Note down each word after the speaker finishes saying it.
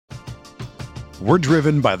We're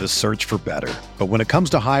driven by the search for better. But when it comes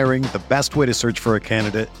to hiring, the best way to search for a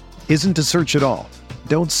candidate isn't to search at all.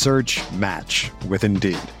 Don't search, match with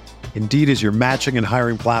Indeed. Indeed is your matching and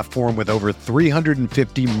hiring platform with over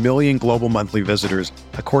 350 million global monthly visitors,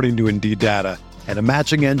 according to Indeed data, and a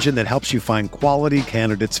matching engine that helps you find quality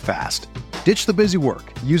candidates fast. Ditch the busy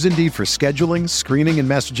work. Use Indeed for scheduling, screening, and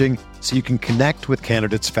messaging so you can connect with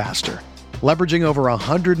candidates faster. Leveraging over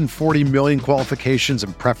 140 million qualifications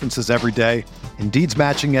and preferences every day, Indeed's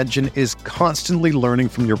matching engine is constantly learning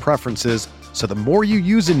from your preferences, so the more you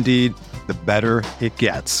use Indeed, the better it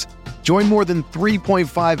gets. Join more than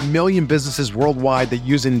 3.5 million businesses worldwide that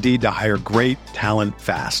use Indeed to hire great talent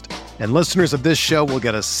fast. And listeners of this show will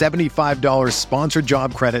get a $75 sponsored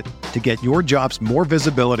job credit to get your jobs more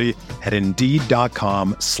visibility at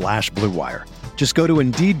Indeed.com/Blue Wire. Just go to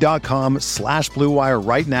Indeed.com/Blue Wire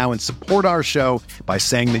right now and support our show by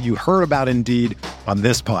saying that you heard about Indeed on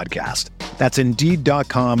this podcast. That's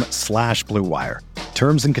Indeed.com/Blue Wire.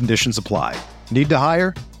 Terms and conditions apply. Need to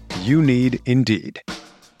hire? You need Indeed.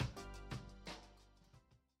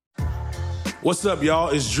 What's up, y'all?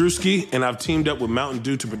 It's Drewski, and I've teamed up with Mountain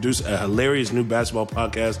Dew to produce a hilarious new basketball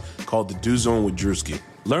podcast called The Dew Zone with Drewski.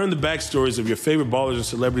 Learn the backstories of your favorite ballers and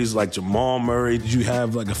celebrities like Jamal Murray. Did you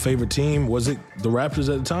have like a favorite team? Was it the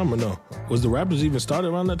Raptors at the time or no? Was the Raptors even started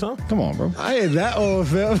around that time? Come on, bro. I ain't that old,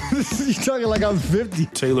 fam. You talking like I'm 50.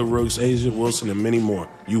 Taylor Rooks, Asia Wilson, and many more.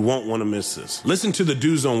 You won't want to miss this. Listen to The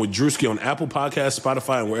Dew Zone with Drewski on Apple Podcasts,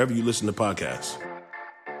 Spotify, and wherever you listen to podcasts.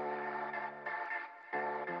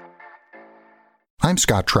 I'm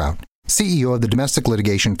Scott Trout, CEO of the domestic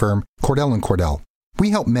litigation firm Cordell & Cordell.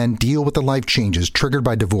 We help men deal with the life changes triggered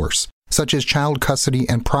by divorce, such as child custody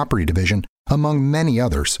and property division, among many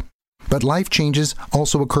others. But life changes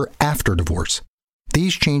also occur after divorce.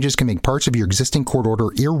 These changes can make parts of your existing court order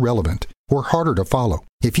irrelevant or harder to follow.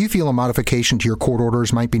 If you feel a modification to your court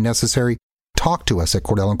orders might be necessary, talk to us at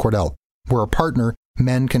Cordell & Cordell. We're a partner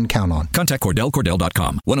men can count on. Contact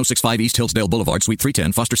CordellCordell.com, 1065 East Hillsdale Boulevard, Suite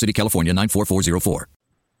 310, Foster City, California, 94404.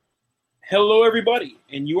 Hello, everybody,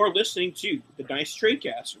 and you are listening to the Dice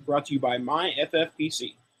Tradecast, brought to you by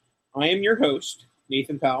MyFFPC. I am your host,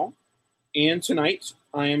 Nathan Powell, and tonight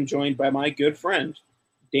I am joined by my good friend,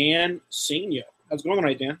 Dan Senio. How's it going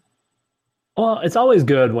tonight, Dan? Well, it's always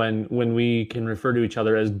good when we can refer to each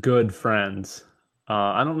other as good friends.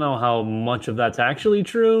 I don't know how much of that's actually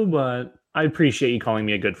true, but I appreciate you calling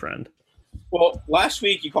me a good friend. Well, last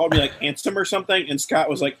week you called me like handsome or something, and Scott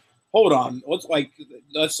was like, "Hold on, let's calm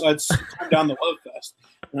down the love fest."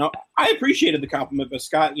 I appreciated the compliment, but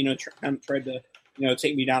Scott, kind of tried to,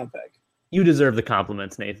 take me down a peg. You deserve the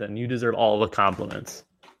compliments, Nathan. You deserve all the compliments.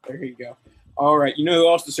 There you go. All right, you know who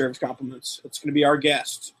else deserves compliments? It's going to be our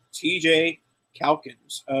guest, TJ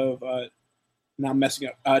Calkins of now I'm messing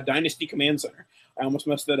up Dynasty Command Center. I almost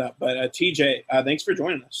messed that up, but TJ, thanks for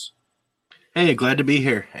joining us. Hey, glad to be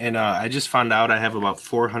here. And I just found out I have about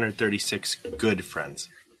 436 good friends.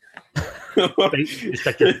 I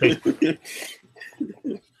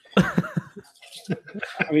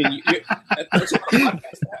mean, that's a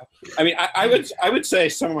podcast to have. I mean, I would say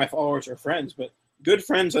some of my followers are friends, but good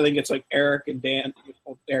friends, I think it's like Eric and Dan.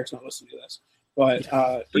 Well, Eric's not listening to this, but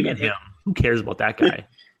forget him. Who cares about that guy?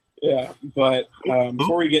 Yeah, but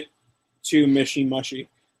before we get too mushy,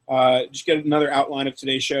 just get another outline of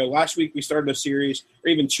today's show. Last week we started a series, or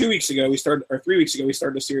even 2 weeks ago we started, or 3 weeks ago we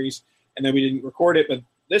started a series, and then we didn't record it. But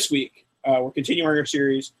this week we're continuing our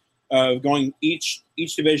series of going each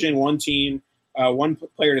division, one team, one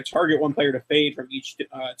player to target, one player to fade from each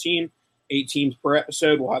team. 8 teams per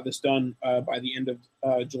episode. We'll have this done by the end of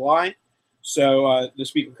July. So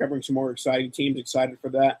this week we're covering some more exciting teams. Excited for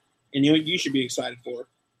that, and you should be excited for.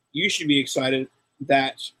 You should be excited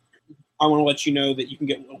that I want to let you know that you can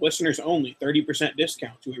get listeners only 30%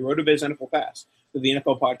 discount to a RotoViz NFL Pass to the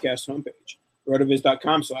NFL Podcast homepage,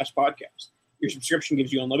 rotoviz.com/podcast. Your subscription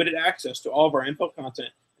gives you unlimited access to all of our NFL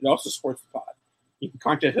content and also supports the pod. You can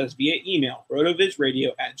contact us via email,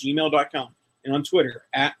 rotovizradio@gmail.com, and on Twitter,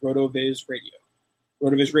 @rotovizradio.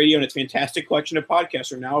 RotoViz Radio and its fantastic collection of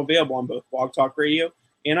podcasts are now available on both Blog Talk Radio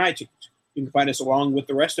and iTunes. You can find us along with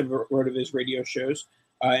the rest of RotoViz Radio shows,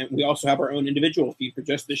 and we also have our own individual feed for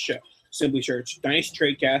just this show. Simply search Dynasty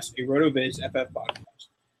Tradecast, a RotoViz FF podcast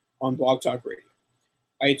on Blog Talk Radio,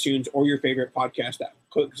 iTunes, or your favorite podcast app.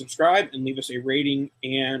 Click subscribe and leave us a rating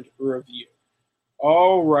and review.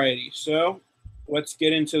 All righty, so let's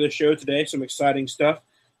get into the show today. Some exciting stuff.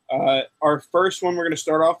 Our first one we're going to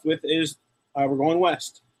start off with is we're going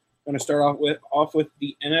west. We're going to start off with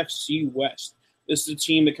the NFC West. This is a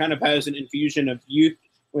team that kind of has an infusion of youth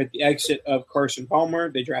with the exit of Carson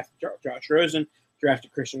Palmer. They drafted Josh Rosen,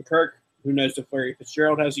 drafted Christian Kirk. who knows if Larry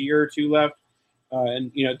Fitzgerald has a year or two left.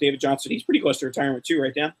 And, David Johnson, he's pretty close to retirement too,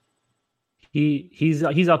 right, Dan? He's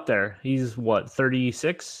up there. He's what,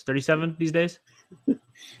 36, 37 these days?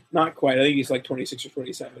 Not quite. I think he's like 26 or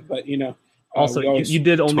 27. But, also, you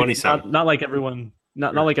did only not like everyone.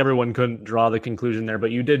 Not Sure. like everyone couldn't draw the conclusion there,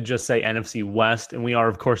 but you did just say NFC West, and we are,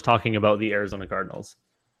 of course, talking about the Arizona Cardinals.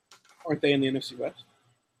 Aren't they in the NFC West?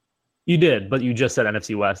 You did, but you just said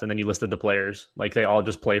NFC West, and then you listed the players. Like, they all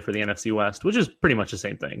just play for the NFC West, which is pretty much the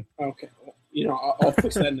same thing. Okay. Well, I'll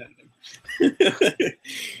fix that in editing.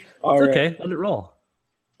 Okay, let it roll.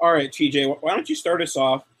 All right, TJ, why don't you start us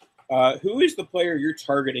off? Who is the player you're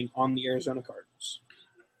targeting on the Arizona Cardinals?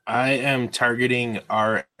 I am targeting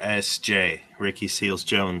RSJ, Ricky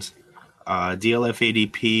Seals-Jones. DLF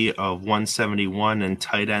ADP of 171 and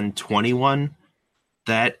tight end 21.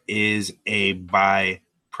 That is a buy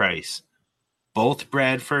price. Both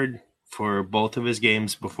Bradford, for both of his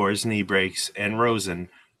games before his knee breaks, and Rosen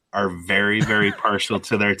are very, very partial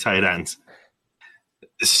to their tight ends.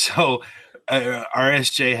 So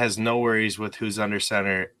RSJ has no worries with who's under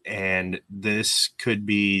center, and this could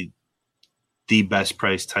be the best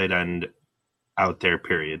price tight end out there,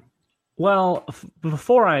 period. Well,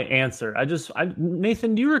 before I answer,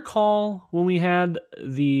 Nathan, do you recall when we had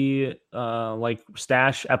the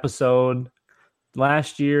stash episode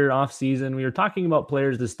last year off season? We were talking about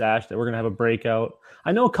players to stash that we're going to have a breakout.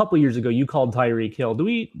 I know a couple years ago you called Tyreek Hill. Do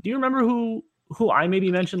you remember who I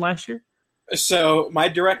maybe mentioned last year? So my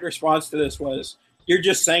direct response to this was, you're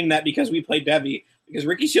just saying that because we played Devy, because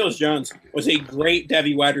Ricky Seals-Jones was a great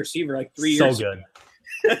Devy wide receiver like 3 years ago.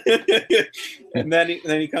 And then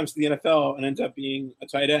he comes to the NFL and ends up being a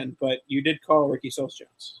tight end. But you did call Ricky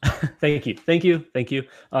Seals-Jones. Thank you.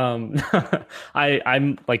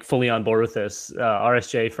 I'm like fully on board with this.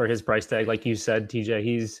 RSJ for his price tag, like you said, TJ,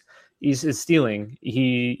 he's stealing.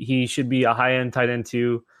 He should be a high end tight end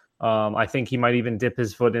too. I think he might even dip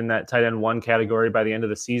his foot in that tight end 1 category by the end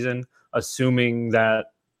of the season, assuming that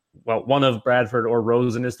one of Bradford or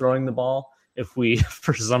Rosen is throwing the ball. If we,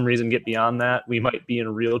 for some reason, get beyond that, we might be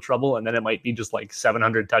in real trouble, and then it might be just like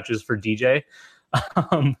 700 touches for DJ.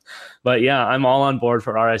 But yeah, I'm all on board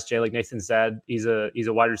for RSJ. Like Nathan said, he's a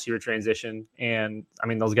wide receiver transition, and I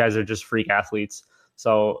mean those guys are just freak athletes.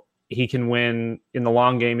 So he can win in the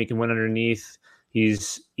long game. He can win underneath.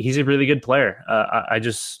 He's a really good player.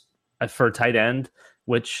 For tight end,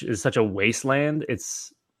 which is such a wasteland,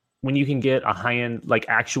 it's when you can get a high end like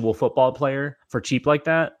actual football player for cheap like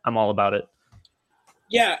that. I'm all about it.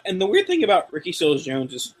 Yeah, and the weird thing about Ricky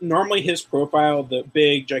Seals-Jones is normally his profile, the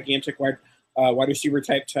big, gigantic wide receiver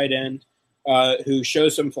type tight end who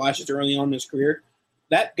shows some flashes early on in his career,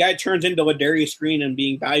 that guy turns into Ladarius Green and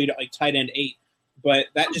being valued at like tight end 8. But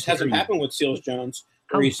that just hasn't happened with Seals-Jones.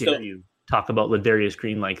 How dare you talk about Ladarius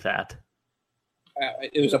Green like that?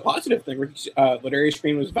 It was a positive thing. Ladarius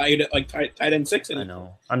Green was valued at like tight end 6. I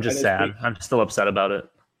know. I'm just sad. I'm still upset about it.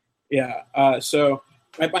 Yeah. So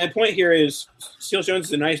my point here is Seals-Jones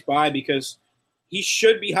is a nice buy because he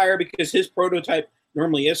should be higher because his prototype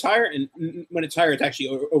normally is higher, and when it's higher, it's actually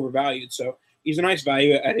overvalued. So he's a nice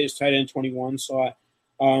value at his tight end 21 slot.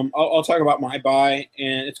 I'll talk about my buy,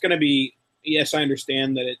 and it's going to be, yes, I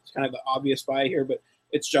understand that it's kind of the obvious buy here, but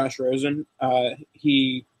it's Josh Rosen.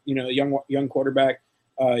 He, young quarterback,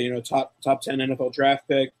 top 10 NFL draft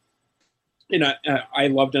pick. I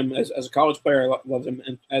loved him as a college player. I loved him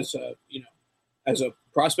as a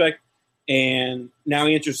prospect. And now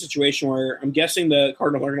he enters a situation where I'm guessing the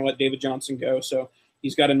Cardinals are going to let David Johnson go. So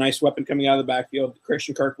he's got a nice weapon coming out of the backfield.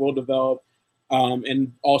 Christian Kirk will develop.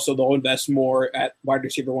 And also they'll invest more at wide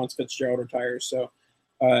receiver once Fitzgerald retires. So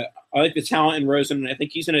I like the talent in Rosen, and I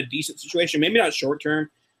think he's in a decent situation. Maybe not short term,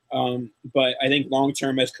 but I think long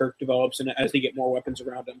term as Kirk develops and as they get more weapons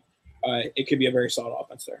around him, it could be a very solid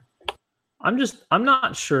offense there. I'm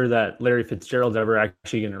not sure that Larry Fitzgerald's ever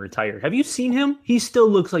actually going to retire. Have you seen him? He still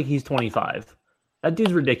looks like he's 25. That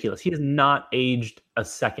dude's ridiculous. He has not aged a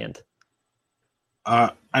second.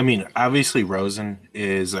 Obviously Rosen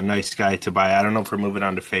is a nice guy to buy. I don't know if we're moving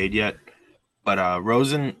on to fade yet, but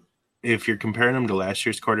Rosen, if you're comparing him to last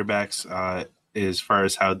year's quarterbacks, as far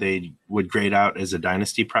as how they would grade out as a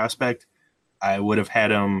dynasty prospect, I would have had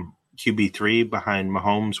him QB3 behind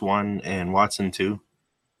Mahomes 1 and Watson 2.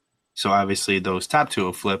 So obviously those top 2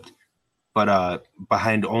 have flipped, but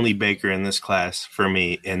behind only Baker in this class for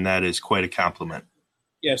me, and that is quite a compliment.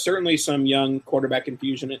 Yeah, certainly some young quarterback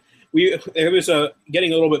infusion. It was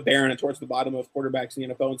getting a little bit barren towards the bottom of quarterbacks in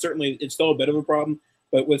the NFL, and certainly it's still a bit of a problem.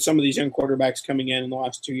 But with some of these young quarterbacks coming in the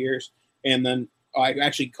last 2 years, and then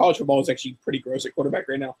actually college football is actually pretty gross at quarterback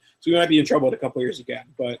right now, so we might be in trouble in a couple of years again.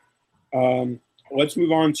 But let's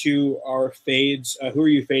move on to our fades. Who are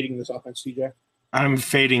you fading this offense, TJ? I'm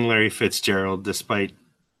fading Larry Fitzgerald, despite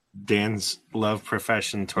Dan's love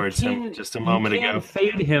profession towards him just a moment ago.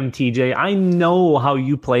 Fade him, TJ. I know how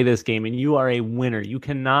you play this game, and you are a winner. You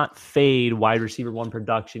cannot fade wide receiver 1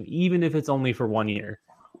 production, even if it's only for 1 year.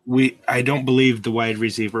 I don't believe the wide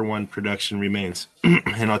receiver 1 production remains,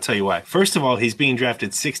 and I'll tell you why. First of all, he's being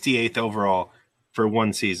drafted 68th overall for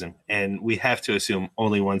 1 season, and we have to assume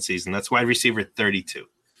only 1 season. That's wide receiver 32.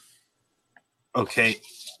 Okay,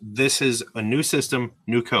 this is a new system,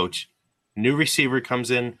 new coach. New receiver comes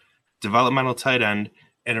in, developmental tight end,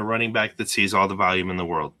 and a running back that sees all the volume in the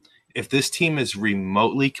world. If this team is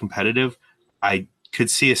remotely competitive, I could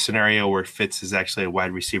see a scenario where Fitz is actually a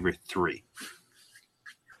wide receiver 3.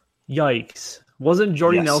 Yikes. Wasn't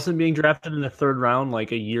Jordy Yes. Nelson being drafted in the 3rd round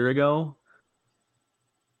like a year ago?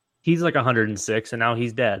 He's like 106, and now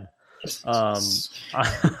he's dead. I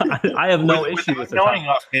have no issue with knowing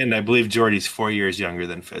offhand, I believe Jordy's 4 years younger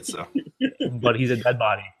than Fitz, though. But he's a dead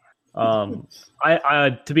body.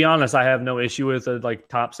 I to be honest, I have no issue with a like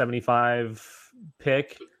top 75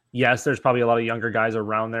 pick. Yes, there's probably a lot of younger guys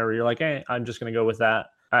around there where you're like, hey, I'm just going to go with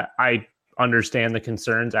that. I understand the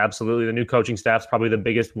concerns. Absolutely. The new coaching staff's probably the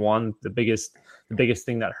biggest one, the biggest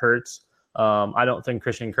thing that hurts. I don't think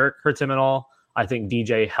Christian Kirk hurts him at all. I think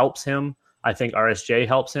DJ helps him. I think RSJ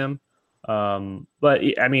helps him. But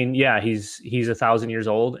I mean, yeah, he's 1,000 years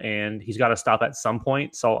old and he's got to stop at some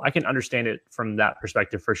point. So I can understand it from that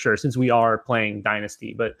perspective for sure, since we are playing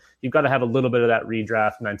Dynasty, but you've got to have a little bit of that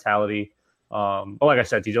redraft mentality. But like I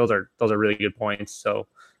said, those are really good points. So,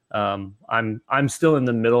 I'm still in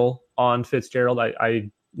the middle on Fitzgerald. I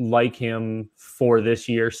like him for this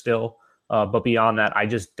year still. But beyond that, I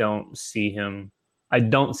just don't see him. I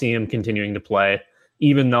don't see him continuing to play,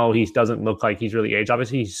 even though he doesn't look like he's really aged.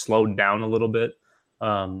 Obviously, he's slowed down a little bit,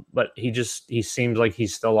 but he seems like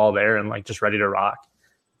he's still all there and like just ready to rock.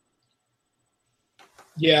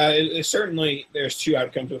 Yeah, it certainly there's 2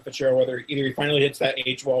 outcomes with Fitzgerald, whether either he finally hits that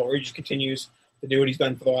age wall or he just continues to do what he's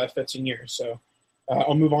done for the last 15 years. So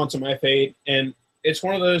I'll move on to my fade. And it's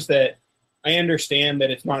one of those that I understand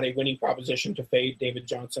that it's not a winning proposition to fade David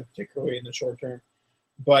Johnson, particularly in the short term.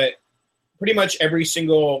 But pretty much every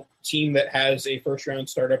single team that has a first-round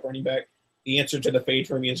startup running back, the answer to the fade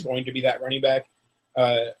for me is going to be that running back,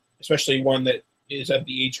 especially one that is at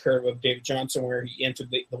the age curve of David Johnson, where he entered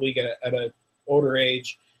the league at an older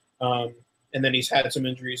age. And then he's had some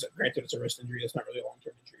injuries. Granted, it's a wrist injury. It's not really a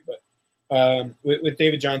long-term injury. But with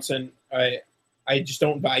David Johnson, I just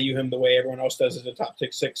don't value him the way everyone else does as a top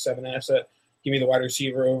 6, 7 asset. Give me the wide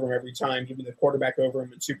receiver over him every time. Give me the quarterback over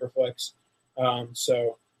him in super flex.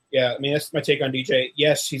 So, yeah, I mean, that's my take on DJ.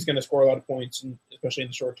 Yes, he's going to score a lot of points, especially in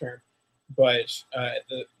the short term. But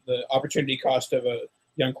the opportunity cost of a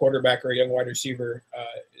young quarterback or a young wide receiver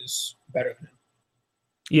is better than him.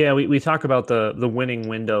 Yeah, we talk about the winning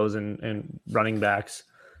windows and running backs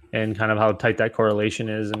and kind of how tight that correlation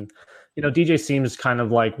is. And, you know, DJ seems kind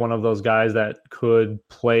of like one of those guys that could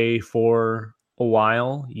play for a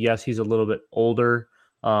while. Yes, he's a little bit older,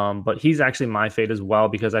 but he's actually my fade as well,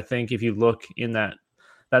 because I think if you look in that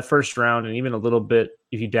first round and even a little bit,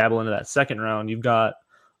 if you dabble into that second round, you've got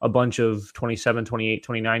a bunch of 27, 28,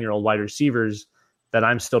 29-year-old wide receivers that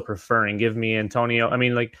I'm still preferring. Give me Antonio. I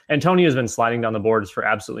mean, like, Antonio's been sliding down the boards for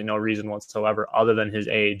absolutely no reason whatsoever other than his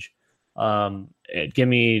age. Give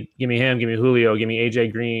me him, give me Julio, give me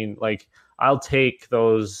AJ Green. Like, I'll take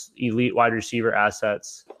those elite wide receiver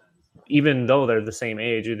assets, even though they're the same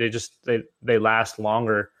age. They last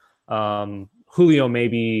longer. Julio may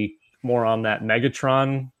be more on that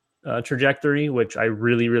Megatron trajectory, which I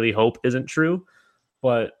really, really hope isn't true.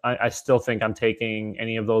 But I still think I'm taking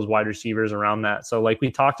any of those wide receivers around that. So like we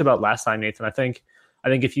talked about last time, Nathan, I think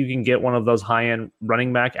if you can get one of those high-end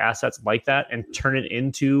running back assets like that and turn it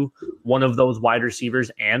into one of those wide receivers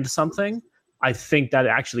and something, I think that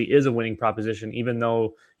actually is a winning proposition, even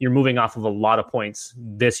though you're moving off of a lot of points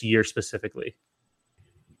this year specifically.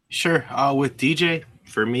 Sure. With DJ,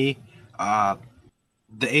 for me, the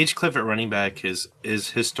age cliff at running back is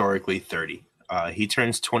historically 30. He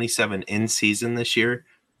turns 27 in season this year.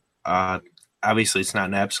 Obviously, it's not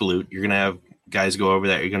an absolute. You're going to have guys go over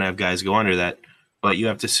that. You're going to have guys go under that. But you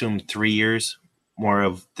have to assume 3 years more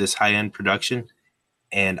of this high-end production.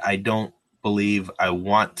 And I don't believe I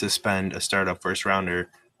want to spend a startup first-rounder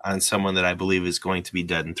on someone that I believe is going to be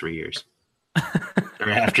dead in 3 years.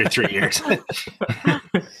 Or after 3 years.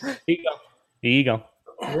 There you go.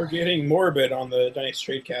 We're getting morbid on the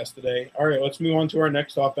Dynasty Tradecast today. All right, let's move on to our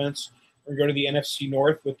next offense. We're going to go to the NFC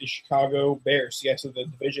North with the Chicago Bears. Yes, of the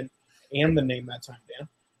division and the name that time, Dan.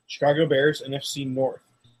 Chicago Bears, NFC North.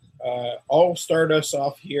 I'll start us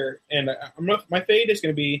off here, and my fade is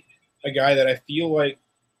going to be a guy that I feel like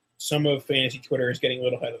some of fantasy Twitter is getting a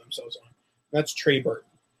little ahead of themselves on. That's Trey Burton.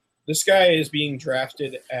 This guy is being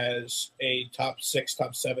drafted as a top 6,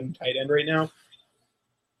 top 7 tight end right now.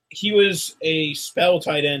 He was a spell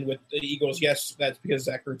tight end with the Eagles. Yes, that's because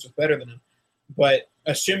Zach Ertz is better than him. But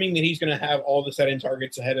assuming that he's going to have all the tight end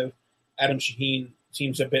targets ahead of Adam Shaheen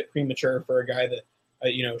seems a bit premature for a guy that,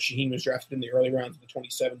 Shaheen was drafted in the early rounds of the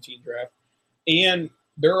 2017 draft. And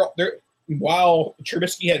while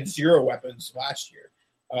Trubisky had 0 weapons last year,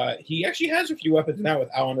 he actually has a few weapons now with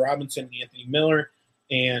Allen Robinson, Anthony Miller,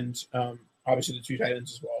 and obviously the 2 tight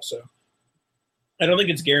ends as well. So I don't think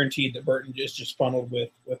it's guaranteed that Burton just funneled with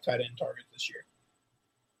tight end targets this year.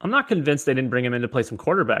 I'm not convinced they didn't bring him in to play some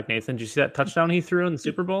quarterback, Nathan. Did you see that touchdown he threw in the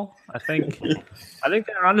Super Bowl? I think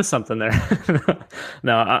they're onto something there.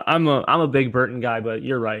 No, I'm a big Burton guy, but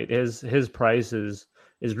you're right. His price is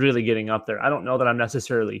really getting up there. I don't know that I'm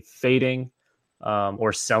necessarily fading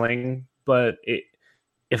or selling, but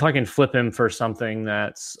if I can flip him for something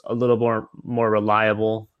that's a little more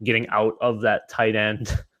reliable, getting out of that tight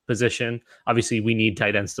end position. Obviously, we need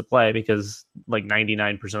tight ends to play because like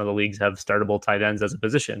 99% of the leagues have startable tight ends as a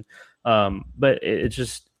position. But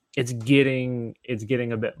it's getting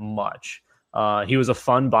a bit much. He was a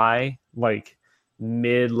fun buy like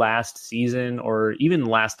mid last season or even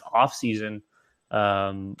last off season.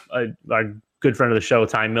 Our good friend of the show,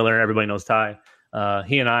 Ty Miller, everybody knows Ty.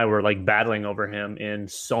 He and I were like battling over him in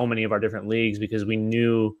so many of our different leagues because we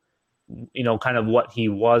knew, kind of what he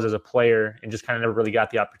was as a player and just kind of never really got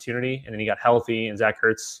the opportunity. And then he got healthy and Zach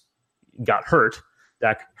Ertz got hurt.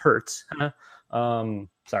 Zach Hurts. Sorry,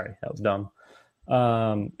 that was dumb.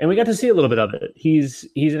 And we got to see a little bit of it. He's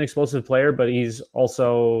an explosive player, but he's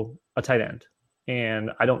also a tight end.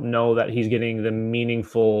 And I don't know that he's getting the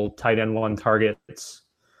meaningful tight end 1 targets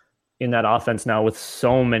in that offense now with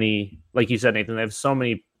so many, like you said, Nathan, they have so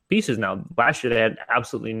many pieces now. Last year they had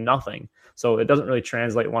absolutely nothing. So it doesn't really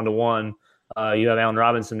translate 1-to-1. You have Allen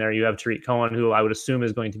Robinson there. You have Tariq Cohen, who I would assume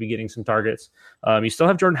is going to be getting some targets. You still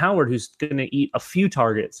have Jordan Howard, who's going to eat a few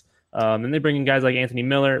targets. And they bring in guys like Anthony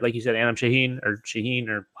Miller, like you said, Adam Shaheen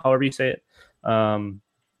or however you say it.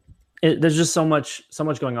 There's just so much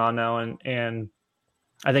going on now. And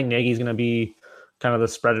I think Nagy's going to be kind of the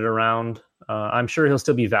spread it around. I'm sure he'll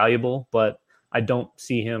still be valuable, but I don't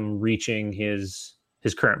see him reaching his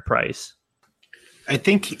current price. I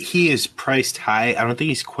think he is priced high. I don't think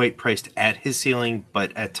he's quite priced at his ceiling,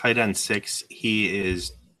 but at tight end 6, he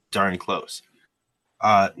is darn close.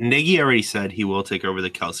 Nagy already said he will take over the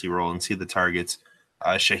Kelsey role and see the targets.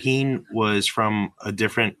 Shaheen was from a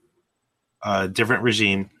different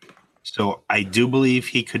regime, so I do believe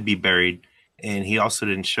he could be buried. And he also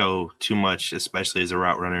didn't show too much, especially as a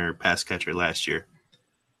route runner or pass catcher last year.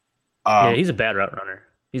 Yeah, he's a bad route runner.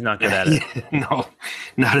 He's not good at it. No,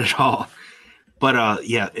 not at all. But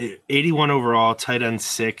 81 overall, tight end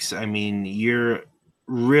 6. I mean, you're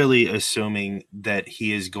really assuming that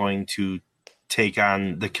he is going to take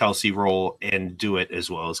on the Kelsey role and do it as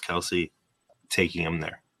well as Kelsey taking him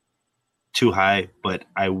there. Too high, but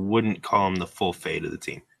I wouldn't call him the full fade of the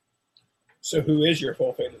team. So who is your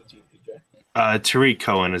full fade of the team, PJ? Tariq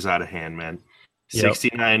Cohen is out of hand, man.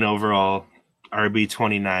 69 overall, RB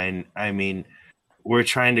 29. I mean, we're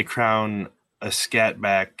trying to crown a scat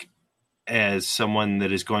back as someone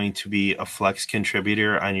that is going to be a flex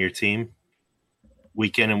contributor on your team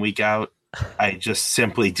week in and week out. I just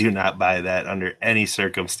simply do not buy that under any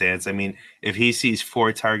circumstance. I mean, if he sees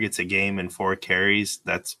 4 targets a game and 4 carries,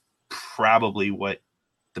 that's probably what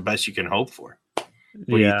the best you can hope for. What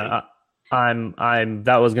do you think?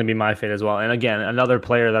 That was going to be my fate as well. And again, another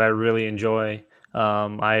player that I really enjoy.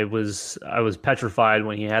 I was petrified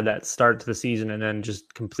when he had that start to the season and then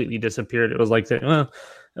just completely disappeared. It was like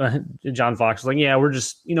John Fox was like, yeah, we're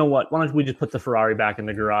just, you know what? Why don't we just put the Ferrari back in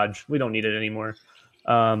the garage? We don't need it anymore.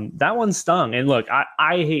 That one stung. And look,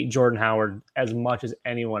 I hate Jordan Howard as much as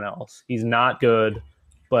anyone else. He's not good,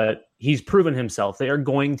 but he's proven himself. They are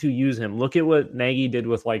going to use him. Look at what Nagy did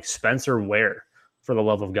with like Spencer Ware, for the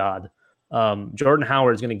love of God. Jordan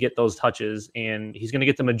Howard is going to get those touches and he's going to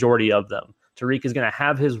get the majority of them. Tariq is going to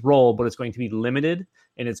have his role, but it's going to be limited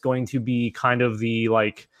and it's going to be kind of the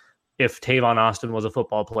like if Tavon Austin was a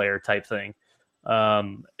football player type thing.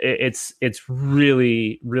 It's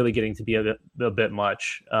really, really getting to be a bit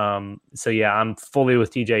much. So yeah, I'm fully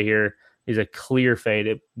with TJ here. He's a clear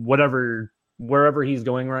fade. Wherever he's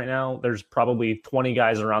going right now, there's probably 20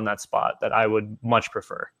 guys around that spot that I would much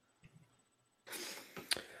prefer.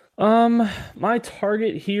 My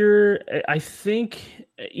target here, I think,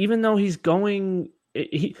 even though he's going,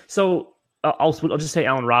 so I'll just say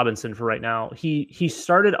Allen Robinson for right now. He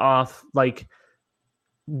started off like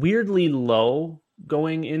weirdly low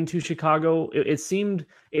going into Chicago. It seemed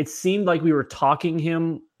like we were talking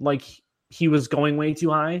him like he was going way too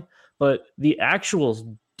high, but the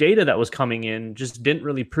actual data that was coming in just didn't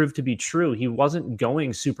really prove to be true. He wasn't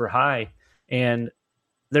going super high, and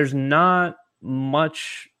there's not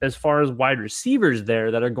much as far as wide receivers there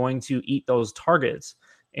that are going to eat those targets.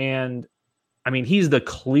 And I mean, he's the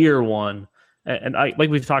clear one. And I,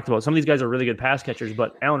 like we've talked about, some of these guys are really good pass catchers,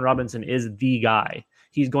 but Allen Robinson is the guy.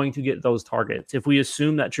 He's going to get those targets. If we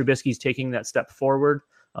assume that Trubisky's taking that step forward,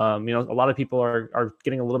 a lot of people are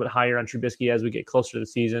getting a little bit higher on Trubisky as we get closer to the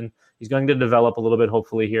season. He's going to develop a little bit,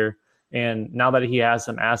 hopefully, here. And now that he has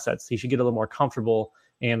some assets, he should get a little more comfortable.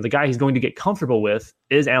 And the guy he's going to get comfortable with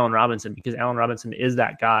is Allen Robinson, because Allen Robinson is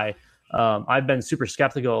that guy. I've been super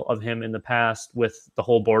skeptical of him in the past with the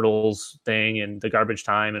whole Bortles thing and the garbage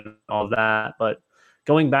time and all of that. But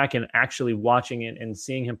going back and actually watching it and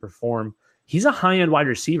seeing him perform, he's a high-end wide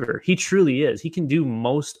receiver. He truly is. He can do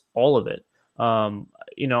most all of it.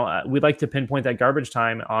 We'd like to pinpoint that garbage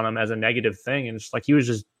time on him as a negative thing. And it's like he was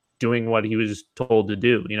just doing what he was told to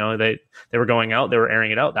do. They were going out, they were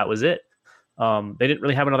airing it out. That was it. They didn't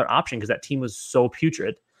really have another option because that team was so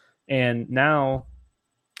putrid. And now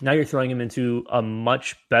you're throwing him into a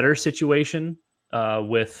much better situation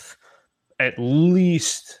with at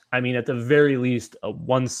the very least,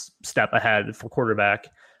 one step ahead for quarterback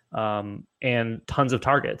and tons of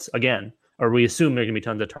targets again. Or we assume there are going to be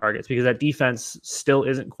tons of targets because that defense still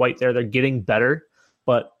isn't quite there. They're getting better,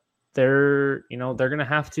 but they're going to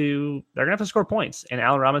have to score points. And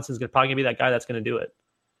Allen Robinson's probably going to be that guy that's going to do it.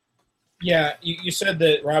 Yeah, you said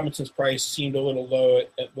that Robinson's price seemed a little low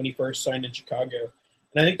when he first signed in Chicago.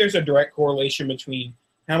 And I think there's a direct correlation between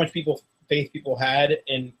how much faith people had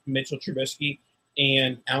in Mitchell Trubisky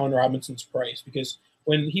and Allen Robinson's price. Because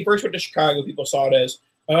when he first went to Chicago, people saw it as,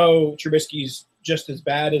 oh, Trubisky's just as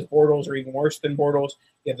bad as Bortles or even worse than Bortles.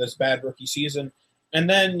 He had this bad rookie season. And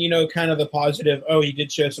then, kind of the positive, oh, he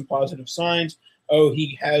did show some positive signs. Oh,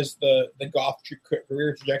 he has the Goff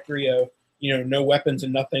career trajectory of, no weapons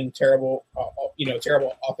and nothing, terrible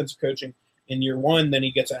offensive coaching in year one. Then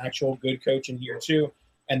he gets an actual good coach in year two.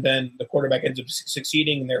 And then the quarterback ends up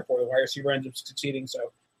succeeding, and therefore the wide receiver ends up succeeding.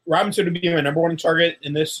 So Robinson would be my number one target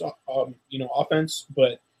in this, offense.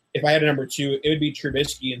 But if I had a number two, it would be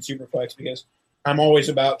Trubisky in Superflex, because I'm always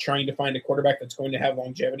about trying to find a quarterback that's going to have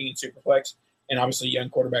longevity in Superflex. And obviously young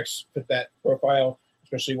quarterbacks fit that profile,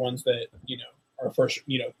 especially ones that, are first, I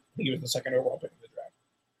think he was the second overall pick of the draft.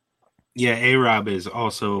 Yeah, A-Rob is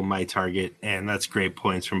also my target, and that's great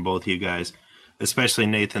points from both of you guys. Especially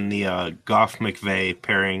Nathan, the Goff-McVay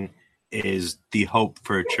pairing is the hope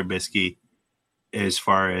for Trubisky as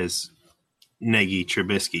far as Nagy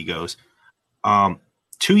Trubisky goes.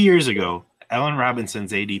 2 years ago, Allen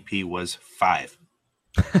Robinson's ADP was 5.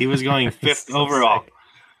 He was going 5th overall.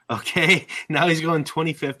 Okay, now he's going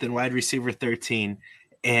 25th in wide receiver 13.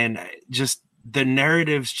 And just the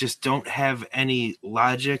narratives just don't have any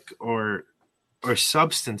logic or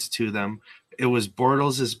substance to them. It was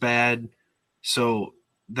Bortles is bad. So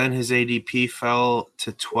then his ADP fell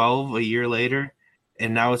to 12 a year later,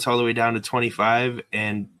 and now it's all the way down to 25.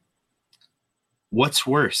 And what's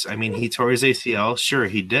worse? I mean, he tore his ACL. Sure,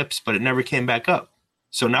 he dips, but it never came back up.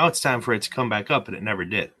 So now it's time for it to come back up, and it never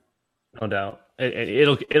did. No doubt.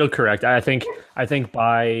 It'll correct. I think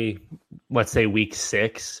by, let's say, week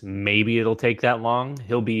 6, maybe it'll take that long.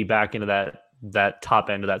 He'll be back into that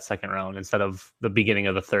top end of that second round instead of the beginning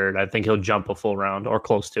of the third. I think he'll jump a full round or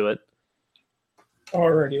close to it.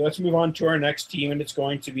 Alrighty, let's move on to our next team, and it's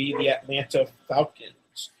going to be the Atlanta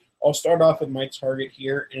Falcons. I'll start off with my target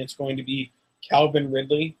here, and it's going to be Calvin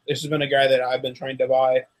Ridley. This has been a guy that I've been trying to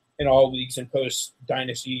buy in all leagues and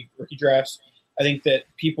post-dynasty rookie drafts. I think that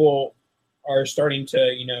people are starting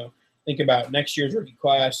to, think about next year's rookie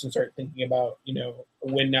class and start thinking about, a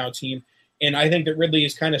win-now team. And I think that Ridley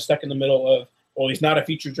is kind of stuck in the middle of, well, he's not a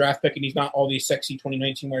featured draft pick, and he's not all these sexy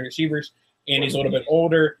 2019 wide receivers, and he's a little bit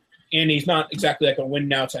older, and he's not exactly like a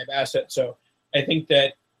win-now type asset. So I think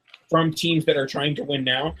that from teams that are trying to win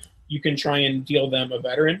now, you can try and deal them a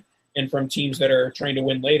veteran. And from teams that are trying to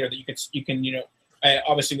win later, that you can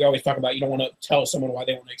obviously we always talk about you don't want to tell someone why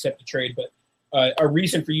they want to accept a trade, but a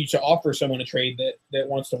reason for you to offer someone a trade that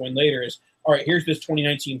wants to win later is, all right, here's this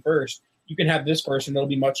 2019 first. You can have this person that'll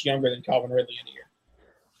be much younger than Calvin Ridley in a year.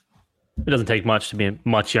 It doesn't take much to be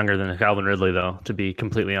much younger than Calvin Ridley, though, to be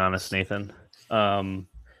completely honest, Nathan.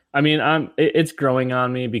 It's growing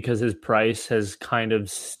on me because his price has kind of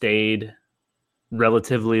stayed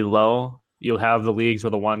relatively low. You'll have the leagues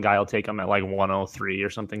where the one guy will take him at like 103 or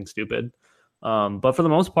something stupid. But for the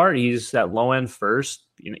most part, he's that low end first,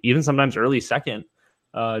 even sometimes early second,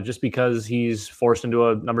 just because he's forced into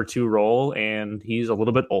a number 2 role and he's a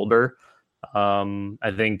little bit older.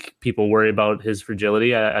 I think people worry about his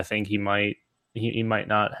fragility. I think he might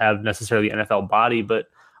not have necessarily NFL body, but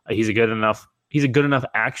he's a good enough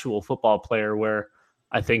actual football player where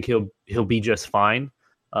I think he'll be just fine.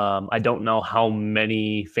 I don't know how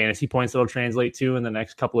many fantasy points it'll translate to in the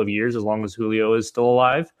next couple of years, as long as Julio is still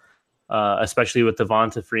alive, especially with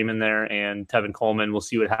Devonta Freeman there and Tevin Coleman. We'll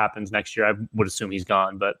see what happens next year. I would assume he's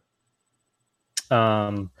gone, but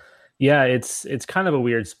yeah, it's kind of a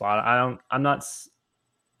weird spot.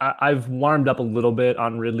 I've warmed up a little bit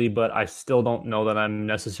on Ridley, but I still don't know that I'm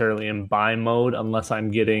necessarily in buy mode unless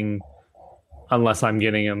I'm getting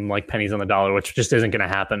him like pennies on the dollar, which just isn't going to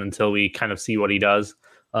happen until we kind of see what he does.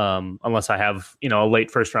 Unless I have, a late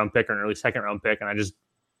first round pick or an early second round pick, and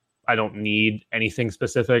I don't need anything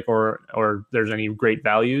specific or there's any great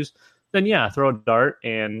values, then yeah, throw a dart.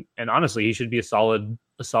 And honestly, he should be a solid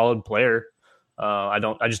player. I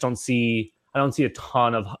just don't see a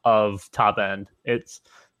ton of top end. It's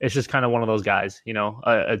just kind of one of those guys,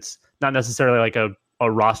 it's not necessarily like a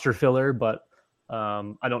roster filler, but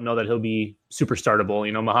I don't know that he'll be super startable.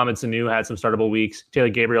 Mohamed Sanu had some startable weeks. Taylor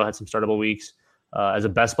Gabriel had some startable weeks. As a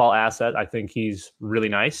best ball asset, I think he's really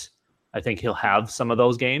nice. I think he'll have some of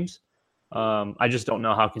those games. I just don't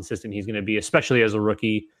know how consistent he's going to be, especially as a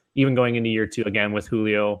rookie, even going into year 2 again with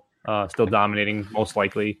Julio still dominating most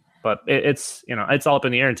likely. But it's all up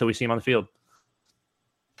in the air until we see him on the field.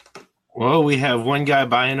 Well, we have one guy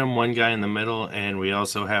buying him, one guy in the middle, and we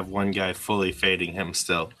also have one guy fully fading him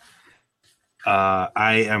still.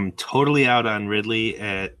 I am totally out on Ridley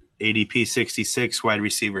at ADP 66, wide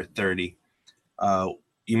receiver 30.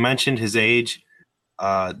 You mentioned his age.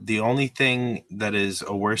 The only thing that is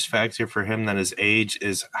a worse factor for him than his age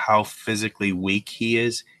is how physically weak he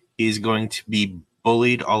is. He's going to be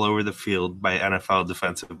bullied all over the field by NFL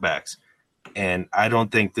defensive backs. And I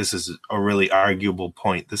don't think this is a really arguable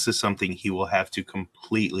point. This is something he will have to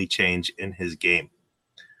completely change in his game.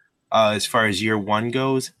 As far as year 1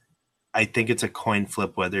 goes, I think it's a coin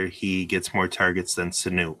flip whether he gets more targets than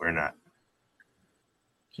Sanu or not.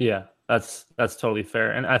 Yeah, that's totally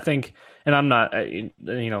fair. And I think, and I'm not,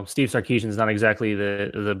 Steve Sarkisian is not exactly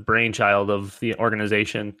the brainchild of the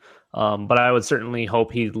organization, but I would certainly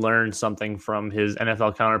hope he learned something from his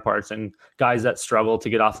NFL counterparts and guys that struggle to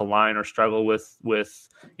get off the line or struggle with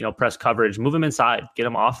press coverage. Move him inside, get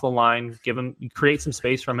him off the line, create some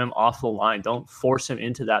space from him off the line. Don't force him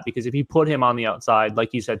into that, because if you put him on the outside,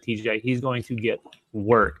 like you said, TJ, he's going to get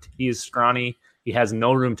worked. He is scrawny. He has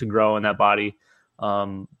no room to grow in that body.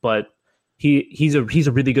 But he's a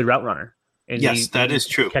really good route runner. And yes, that is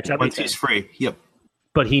true. Once he's free, yep.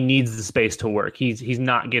 But he needs the space to work. He's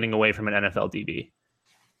not getting away from an NFL DB.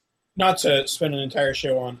 Not to spend an entire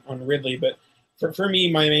show on Ridley, but for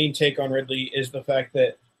me, my main take on Ridley is the fact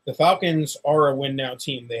that the Falcons are a win-now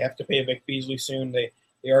team. They have to pay Vic Beasley soon. They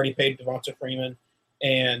already paid Devonta Freeman.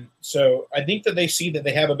 And so I think that they see that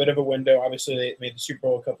they have a bit of a window. Obviously, they made the Super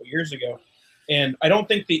Bowl a couple years ago. And I don't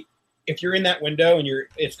think if you're in that window and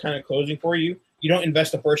it's kind of closing for you, you don't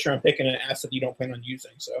invest a first-round pick in an asset you don't plan on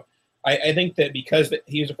using. So I think that because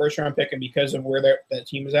he was a first-round pick and because of where that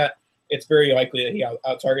team is at, it's very likely that he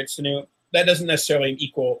out-targets Sanu. That doesn't necessarily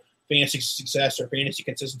equal fantasy success or fantasy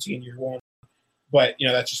consistency in year 1. But,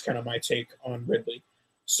 that's just kind of my take on Ridley.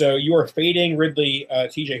 So you are fading Ridley.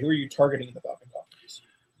 TJ, who are you targeting in the Falcons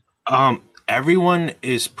offense? Everyone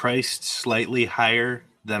is priced slightly higher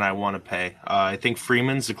than I want to pay. I think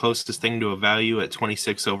Freeman's the closest thing to a value at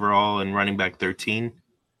 26 overall and running back 13.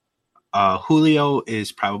 Julio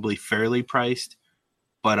is probably fairly priced,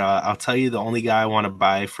 but I'll tell you the only guy I want to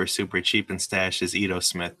buy for super cheap and stash is Ito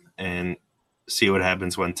Smith, and see what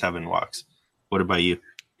happens when Tevin walks. What about you?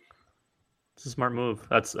 It's a smart move.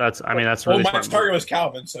 That's really my target was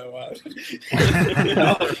Calvin, so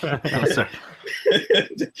sorry.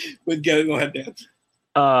 Go ahead,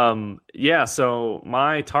 Dan. Yeah, so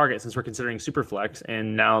my target, since we're considering Superflex,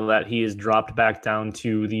 and now that he is dropped back down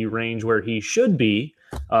to the range where he should be,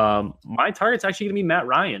 my target's actually going to be Matt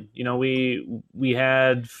Ryan. We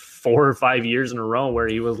had 4 or 5 years in a row where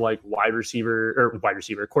he was like wide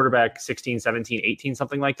receiver, quarterback 16, 17, 18,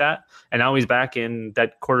 something like that. And now he's back in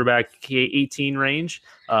that quarterback 18 range,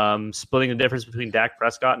 splitting the difference between Dak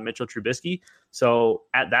Prescott and Mitchell Trubisky. So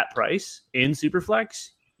at that price in Superflex,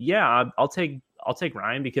 yeah, I'll take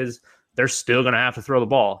Ryan, because they're still going to have to throw the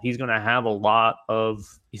ball. He's going to have a lot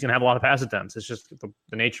of pass attempts. It's just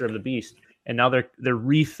the nature of the beast. And now they're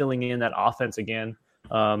refilling in that offense again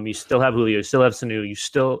You still have Julio, you still have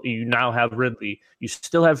Sanu, you now have Ridley, you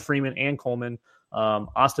still have Freeman and Coleman.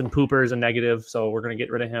 Austin Pooper is a negative, so we're going to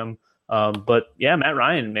get rid of him. But yeah, Matt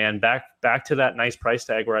Ryan, man, back to that nice price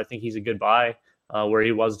tag where I think he's a good buy, where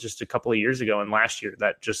he was just a couple of years ago and last year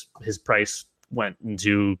that just his price went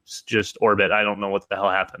into just orbit. I don't know what the hell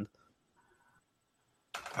happened.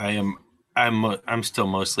 I'm still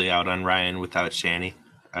mostly out on Ryan without Shanny.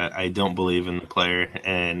 I don't believe in the player,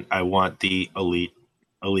 and I want the elite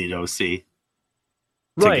OC.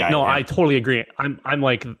 Right. No, I totally agree.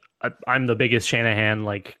 I'm the biggest Shanahan,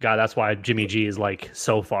 like, God, that's why Jimmy G is like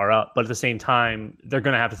so far up. But at the same time, they're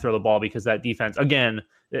going to have to throw the ball because that defense, again,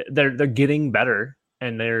 they're getting better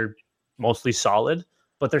and they're mostly solid,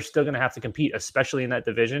 but they're still going to have to compete, especially in that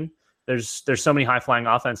division. There's so many high flying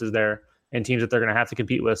offenses there and teams that they're going to have to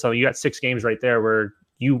compete with. So you got 6 games right there where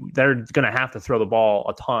they're going to have to throw the ball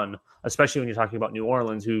a ton, especially when you're talking about New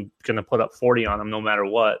Orleans, who's going to put up 40 on them no matter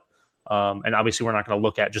what. And obviously we're not going to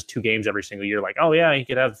look at just 2 games every single year. Like, oh yeah, he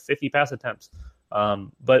could have 50 pass attempts.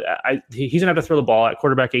 But he's gonna have to throw the ball at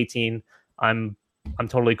quarterback 18. I'm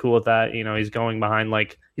totally cool with that. You know, he's going behind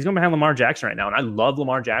Lamar Jackson right now. And I love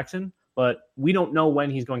Lamar Jackson, but we don't know when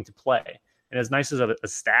he's going to play. And as nice as a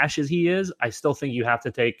stash as he is, I still think you have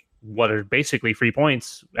to take what are basically free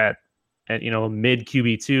points at mid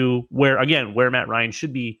QB2, where Matt Ryan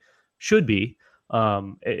should be.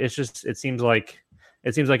 It seems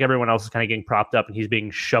like everyone else is kind of getting propped up and he's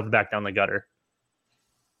being shoved back down the gutter.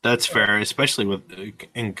 That's fair, especially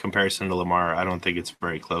in comparison to Lamar. I don't think it's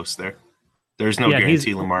very close there. There's no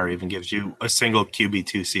guarantee Lamar even gives you a single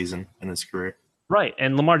QB2 season in his career. Right,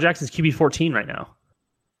 and Lamar Jackson's QB 14 right now.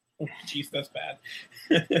 Jeez, that's bad.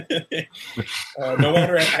 No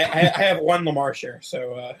wonder I have 1 Lamar share,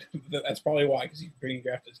 so that's probably why, because he's being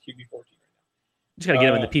drafted as QB 14 right now. Just got to get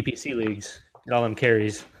him in the PPC leagues, get all them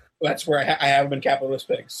carries. That's where I have him in capitalist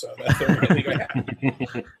picks, so that's the only thing I have.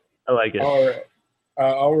 I like it. All right.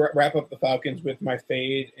 I'll wrap up the Falcons with my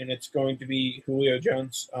fade, and it's going to be Julio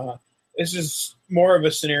Jones. This is more of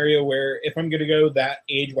a scenario where if I'm going to go that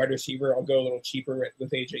age wide receiver, I'll go a little cheaper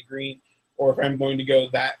with AJ Green. Or if I'm going to go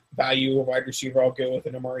that value of wide receiver, I'll go with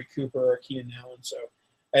an Amari Cooper or Keenan Allen. So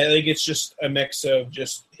I think it's just a mix of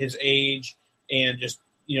just his age and just,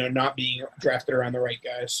 not being drafted around the right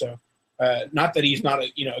guys. So not that he's not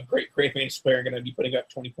a great fantasy player and going to be putting up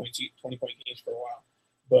 20-point games for a while.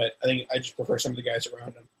 But I think I just prefer some of the guys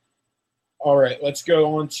around him. All right, let's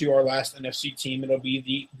go on to our last NFC team. It'll be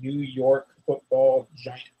the New York Football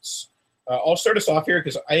Giants. I'll start us off here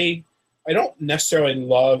because I don't necessarily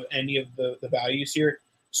love any of the values here.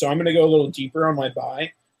 So I'm going to go a little deeper on my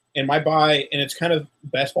buy. And my buy, and it's kind of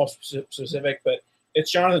best ball specific, but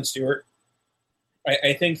it's Jonathan Stewart.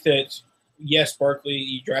 I think that, yes, Barkley,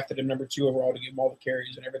 you drafted him number 2 overall to give him all the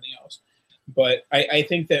carries and everything else. But I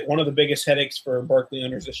think that one of the biggest headaches for Barkley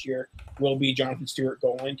owners this year will be Jonathan Stewart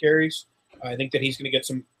goal line carries. I think that he's going to get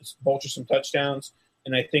some touchdowns.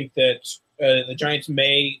 And I think that the Giants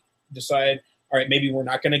may decide, all right, maybe we're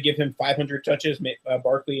not going to give him 500 touches,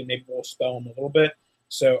 Barkley, and maybe we'll spell him a little bit.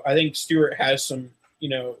 So I think Stewart has some,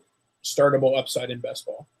 startable upside in best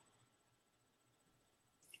ball.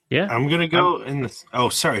 Yeah. I'm going to go in this. Oh,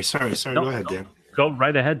 sorry. Go ahead, Dan. Go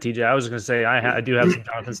right ahead, TJ. I was going to say I do have some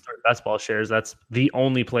Jonathan Stewart best ball shares. That's the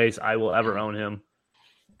only place I will ever own him.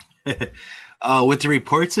 With the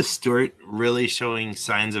reports of Stewart really showing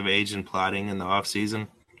signs of age and plotting in the offseason,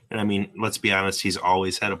 and I mean, let's be honest, he's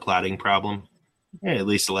always had a plotting problem, at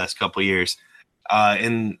least the last couple of years.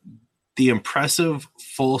 And the impressive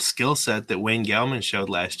full skill set that Wayne Gellman showed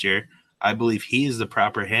last year, I believe he is the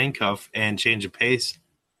proper handcuff and change of pace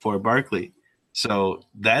for Barkley. So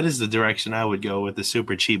that is the direction I would go with the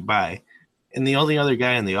super cheap buy. And the only other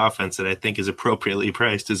guy in the offense that I think is appropriately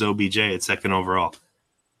priced is OBJ at 2nd overall.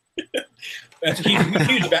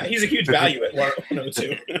 He's a huge value at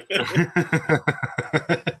 102.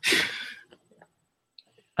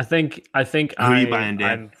 I think Who are you buying,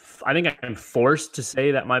 Dan? I think I'm forced to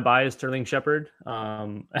say that my buy is Sterling Shepard.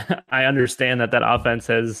 I understand that offense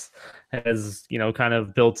has kind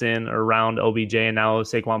of built in around OBJ and now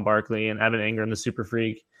Saquon Barkley and Evan Ingram, the super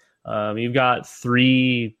freak. You've got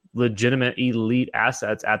 3 legitimate elite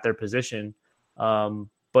assets at their position.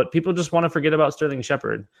 But people just want to forget about Sterling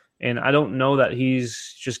Shepard. And I don't know that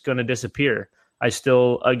he's just going to disappear. I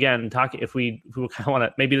still, again, if we kind of want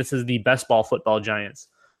to, maybe this is the best ball football Giants.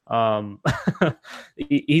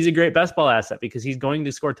 He's a great best ball asset because he's going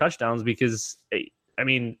to score touchdowns because, I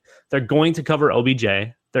mean, they're going to cover OBJ.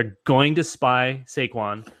 They're going to spy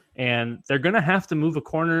Saquon, and they're going to have to move a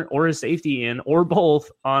corner or a safety in or both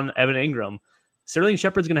on Evan Ingram. Sterling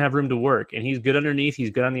Shepard's going to have room to work, and he's good underneath. He's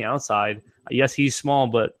good on the outside. Yes, he's small,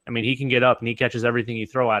 but I mean, he can get up and he catches everything you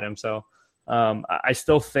throw at him. So I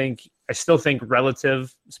still think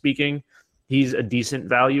relative speaking, he's a decent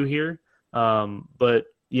value here. But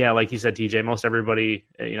yeah, like you said, TJ, most everybody,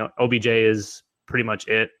 OBJ is pretty much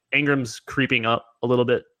it. Ingram's creeping up a little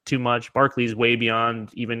bit too much. Barkley's way beyond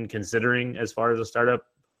even considering as far as a startup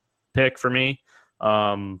pick for me.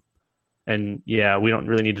 And yeah, we don't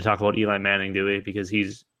really need to talk about Eli Manning, do we? Because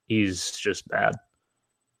he's just bad.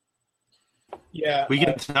 Yeah, we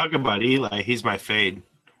can talk about Eli. He's my fade.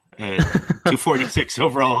 246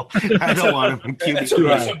 overall. I don't want him in QB.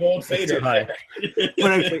 That's a bold fader. But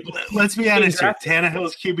let's be honest here.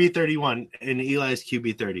 Tannehill's QB 31 and Eli's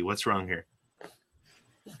QB 30. What's wrong here?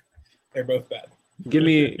 They're both bad. Give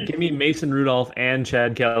me Mason Rudolph and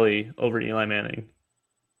Chad Kelly over Eli Manning.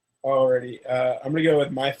 Already, I'm going to go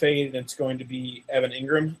with my fade, and it's going to be Evan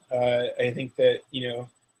Ingram. I think that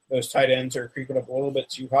those tight ends are creeping up a little bit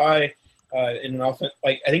too high in an offense.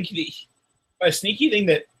 Like I think a sneaky thing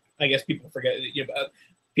that I guess people forget.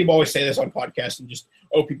 People always say this on podcasts and just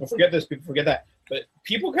people forget this, people forget that. But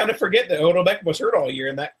people kind of forget that Odell Beckham was hurt all year,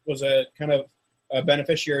 and that was a kind of a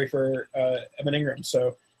beneficiary for Evan Ingram.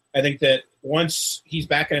 So I think that once he's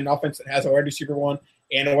back in an offense that has a wide receiver 1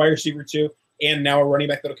 and a wide receiver 2, and now a running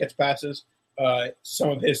back that'll catch passes, some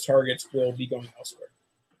of his targets will be going elsewhere.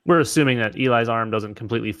 We're assuming that Eli's arm doesn't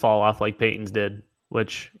completely fall off like Peyton's did,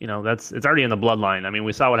 which, it's already in the bloodline. I mean,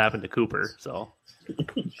 we saw what happened to Cooper, so.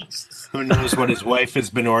 Who knows what his wife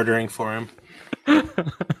has been ordering for him.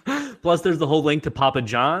 Plus, there's the whole link to Papa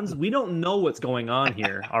John's. We don't know what's going on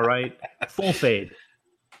here, all right? Full fade.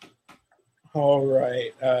 All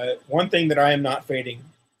right. One thing that I am not fading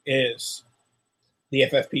is the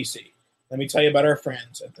FFPC. Let me tell you about our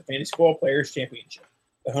friends at the Fantasy Football Players Championship,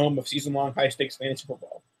 the home of season-long high-stakes fantasy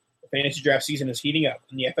football. The fantasy draft season is heating up,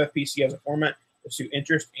 and the FFPC has a format to suit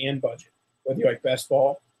interest and budget. Whether you like best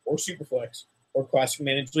ball or superflex or classic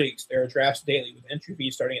managed leagues, there are drafts daily with entry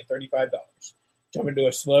fees starting at $35. Jump into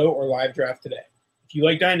a slow or live draft today. If you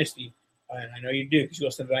like Dynasty, and I know you do because you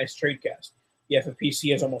listen to Dynasty Tradecast, the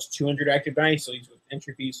FFPC has almost 200 active Dynasty leagues with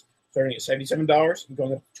entry fees starting at $77 and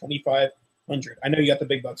going up to $2,500. I know you got the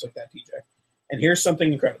big bucks like that, TJ. And here's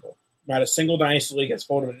something incredible. Not a single Dynasty League has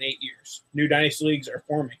folded in 8 years. New Dynasty Leagues are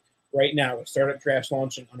forming right now with startup drafts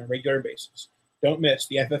launching on a regular basis. Don't miss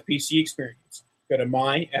the FFPC experience. Go to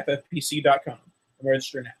myffpc.com and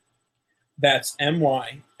register now. That's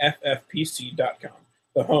myffpc.com,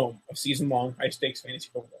 the home of season-long high-stakes fantasy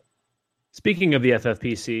football. Speaking of the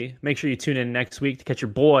FFPC, make sure you tune in next week to catch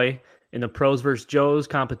your boy in the Pros vs. Joes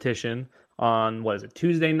competition on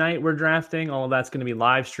Tuesday night. We're drafting. All of that's going to be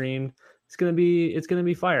live streamed. It's gonna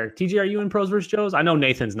be fire. TJ, are you in Pros vs. Joes? I know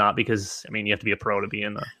Nathan's not because you have to be a pro to be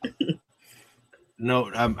in the. No,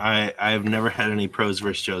 I've never had any Pros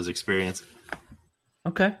vs. Joes experience.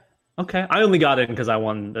 Okay. I only got in because I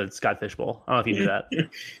won the Scott Fish Bowl. I don't know if you knew that.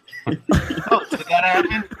 Oh, did that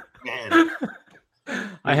happen? Man.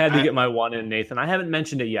 I had to get my one in, Nathan. I haven't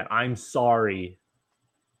mentioned it yet. I'm sorry.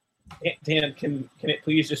 Dan, can it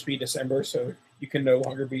please just be December so you can no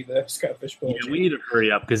longer be the Scott Fish Bowl? Yeah, we need to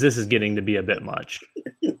hurry up because this is getting to be a bit much.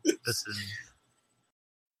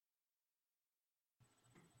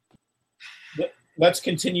 Let's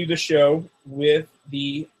continue the show with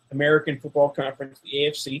the American Football Conference, the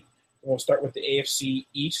AFC. We'll start with the AFC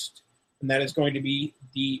East, and that is going to be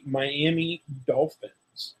the Miami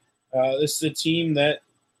Dolphins. This is a team that,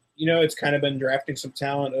 it's kind of been drafting some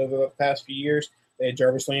talent over the past few years. They had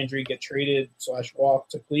Jarvis Landry get traded / walk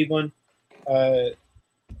to Cleveland.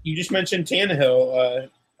 You just mentioned Tannehill,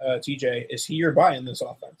 TJ. Is he your buy in this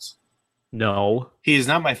offense? No. He's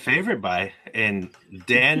not my favorite buy, and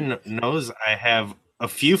Dan knows I have a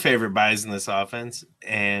few favorite buys in this offense,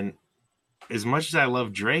 and as much as I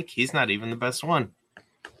love Drake, he's not even the best one.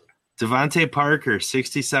 Devontae Parker,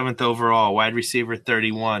 67th overall, wide receiver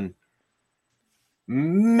 31.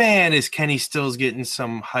 Man, is Kenny Stills getting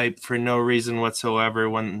some hype for no reason whatsoever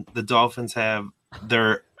when the Dolphins have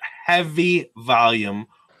their heavy volume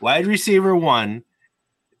wide receiver 1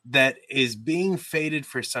 that is being faded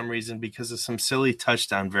for some reason because of some silly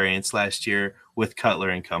touchdown variants last year with Cutler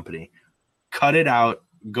and company. Cut it out.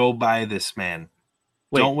 Go buy this man.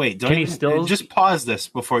 Don't wait. Don't Kenny Stills? Just pause this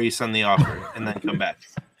before you send the offer and then come back.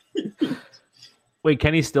 Wait,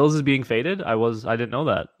 Kenny Stills is being faded? I didn't know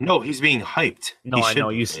that. No, he's being hyped. No, I know.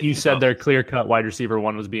 You said their clear-cut wide receiver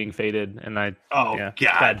 1 was being faded, and God.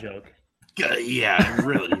 Bad joke. Yeah,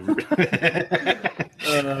 really.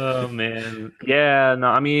 Oh, man. Yeah, no,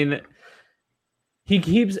 I mean, he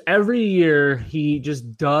keeps every year, he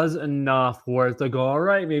just does enough where it's like, all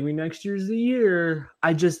right, maybe next year's the year.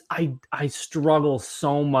 I struggle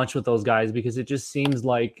so much with those guys because it just seems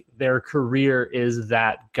like their career is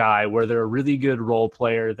that guy where they're a really good role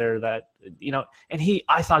player. They're that, and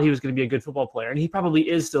I thought he was going to be a good football player, and he probably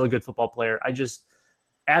is still a good football player.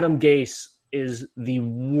 Adam Gase is the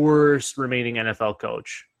worst remaining NFL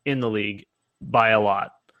coach in the league by a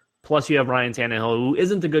lot. Plus, you have Ryan Tannehill, who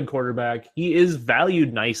isn't a good quarterback. He is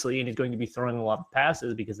valued nicely, and he's going to be throwing a lot of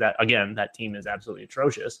passes because that team is absolutely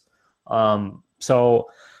atrocious.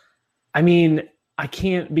 So, I mean, I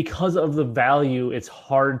can't, because of the value, it's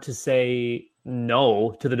hard to say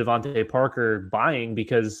no to the Devontae Parker buying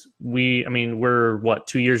because we're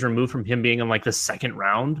 2 years removed from him being in like the second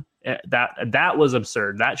round. That was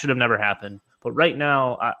absurd. That should have never happened. But right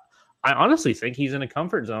now, I honestly think he's in a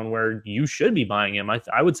comfort zone where you should be buying him.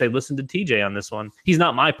 I would say listen to TJ on this one. He's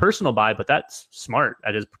not my personal buy, but that's smart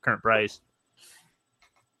at his current price.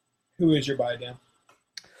 Who is your buy, Dan?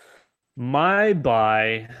 My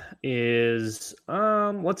buy is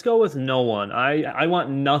let's go with no one. I want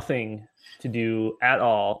nothing to do at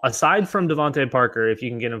all aside from Devontae Parker. If you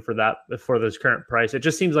can get him for this current price, it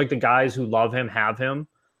just seems like the guys who love him have him.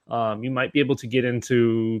 You might be able to get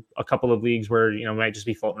into a couple of leagues where, might just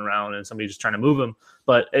be floating around and somebody just trying to move him.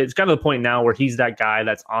 But it's kind of the point now where he's that guy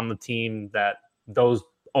that's on the team that those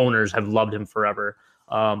owners have loved him forever.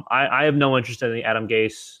 I have no interest in the Adam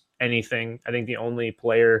Gase anything. I think the only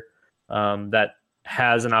player that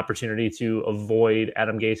has an opportunity to avoid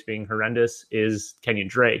Adam Gase being horrendous is Kenyon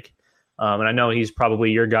Drake. And I know he's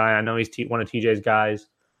probably your guy. I know he's one of TJ's guys.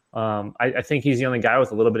 I think he's the only guy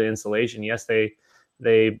with a little bit of insulation. Yes, They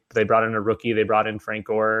brought in a rookie. They brought in Frank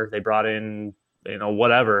Gore. They brought in,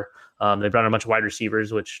 whatever. They brought in a bunch of wide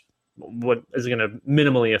receivers, which is going to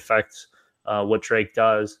minimally affect what Drake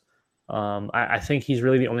does. I think he's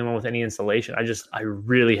really the only one with any insulation. I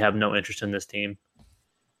really have no interest in this team.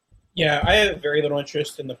 Yeah, I have very little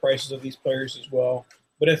interest in the prices of these players as well.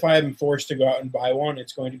 But if I am forced to go out and buy one,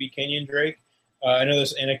 it's going to be Kenyon Drake. I know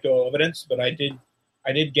there's anecdotal evidence, but I did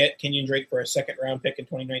get Kenyon Drake for a second-round pick in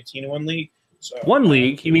 2019 in one league. So, one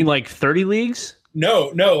league? You mean like 30 leagues?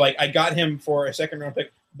 No. Like I got him for a second-round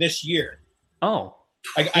pick this year. Oh,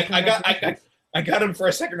 I got him for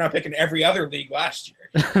a second-round pick in every other league last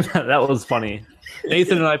year. That was funny.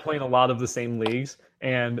 Nathan and I play in a lot of the same leagues,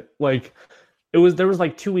 and there was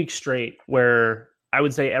like 2 weeks straight where I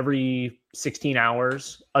would say every 16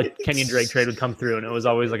 hours a Kenyon Drake trade would come through, and it was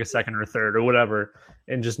always like a second or third or whatever,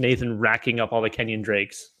 and just Nathan racking up all the Kenyon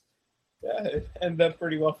Drakes. Yeah, it ended up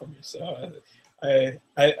pretty well for me. So I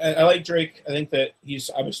like Drake. I think that he's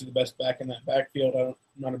obviously the best back in that backfield. I'm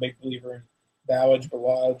not a big believer in Balaj.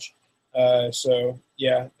 So,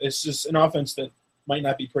 yeah, it's just an offense that might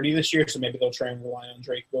not be pretty this year, so maybe they'll try and rely on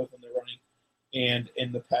Drake both in the running and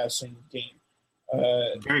in the passing game.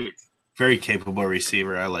 Very, very capable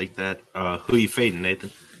receiver. I like that. Who you fading,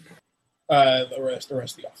 Nathan? The rest of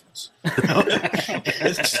the offense.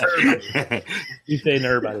 You fading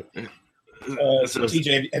everybody. So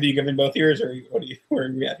TJ, have you given both yours, or where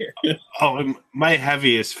are we at here? My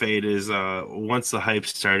heaviest fade is once the hype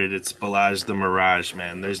started, it's Balaj the Mirage,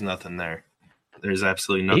 man. There's nothing there. There's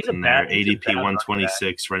absolutely nothing there. ADP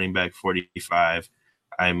 126, running back 45.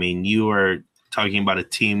 I mean, you are talking about a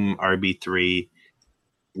team RB3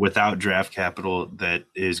 without draft capital that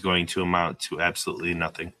is going to amount to absolutely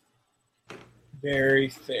nothing. Very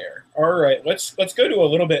fair. All right, let's go to a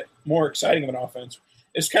little bit more exciting of an offense.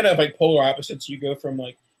 It's kind of like polar opposites. You go from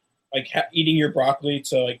like eating your broccoli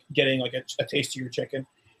to like getting like a taste of your chicken.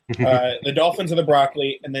 The Dolphins are the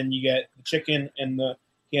broccoli, and then you get the chicken and the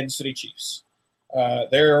Kansas City Chiefs.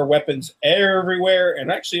 There are weapons everywhere,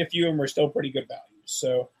 and actually a few of them are still pretty good values.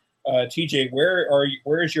 So, TJ, where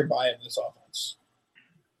is your buy of this offense?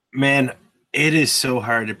 Man, it is so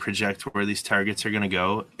hard to project where these targets are going to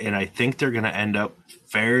go, and I think they're going to end up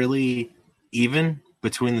fairly even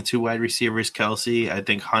between the two wide receivers. Kelsey, I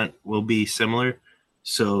think Hunt will be similar.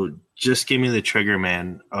 So just give me the trigger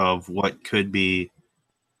man of what could be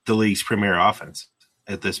the league's premier offense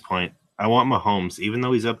at this point. I want Mahomes, even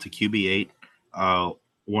though he's up to QB8,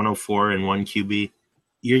 104 and 1 QB.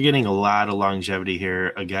 You're getting a lot of longevity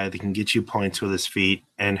here, a guy that can get you points with his feet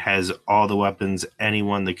and has all the weapons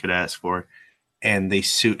anyone that could ask for, and they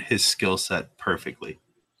suit his skill set perfectly.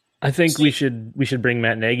 I think we should bring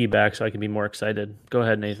Matt Nagy back so I can be more excited. Go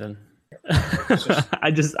ahead, Nathan.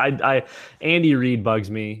 Andy Reid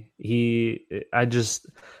bugs me.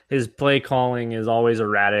 His play calling is always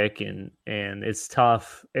erratic, and it's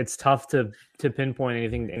tough. It's tough to pinpoint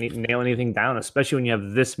anything, nail anything down, especially when you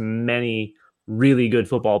have this many really good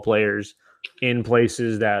football players in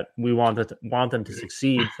places that we want them to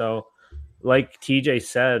succeed. So, like TJ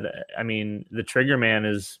said, I mean, the trigger man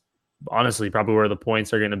is honestly probably where the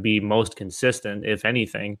points are going to be most consistent, if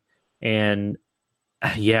anything. And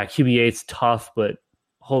yeah, QB8's tough, but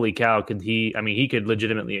holy cow, he could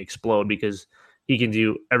legitimately explode because he can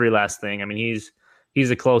do every last thing. I mean, he's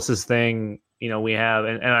the closest thing, we have.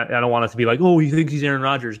 And I don't want it to be like, oh, you think he's Aaron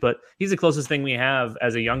Rodgers, but he's the closest thing we have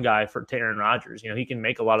as a young guy to Aaron Rodgers. He can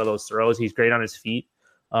make a lot of those throws. He's great on his feet.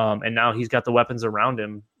 And now he's got the weapons around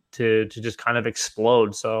him to just kind of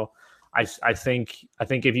explode. So I think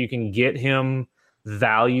if you can get him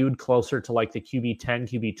valued closer to like the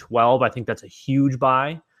QB10, QB12, I think that's a huge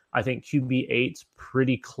buy. I think QB8's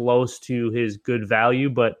pretty close to his good value,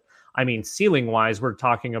 but I mean, ceiling wise, we're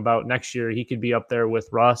talking about next year. He could be up there with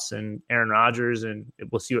Russ and Aaron Rodgers, and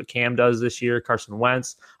we'll see what Cam does this year. Carson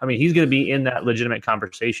Wentz. I mean, he's going to be in that legitimate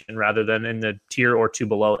conversation rather than in the tier or two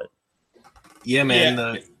below it. Yeah, man.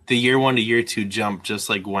 Yeah. The year 1 to year 2 jump, just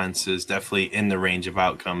like Wentz, is definitely in the range of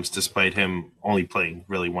outcomes, despite him only playing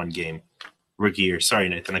really one game. Rookie year. Sorry,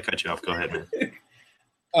 Nathan, I cut you off. Go ahead,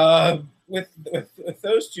 man. With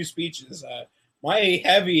those two speeches, my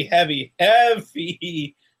heavy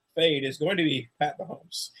fade is going to be Pat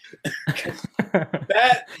Mahomes.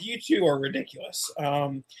 That you two are ridiculous.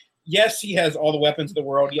 Yes, he has all the weapons of the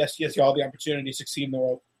world. Yes, he has all the opportunity to succeed in the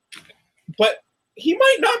world. But he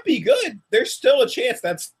might not be good. There's still a chance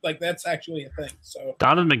that's actually a thing. So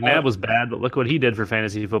Donovan McNabb was bad, but look what he did for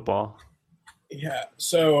fantasy football. Yeah.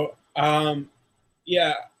 So I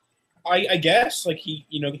guess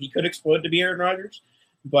he could explode to be Aaron Rodgers.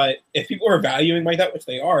 But if people are valuing like that, which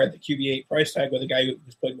they are at the QB8 price tag with a guy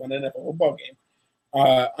who's played one NFL football game,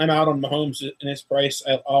 I'm out on Mahomes in his price.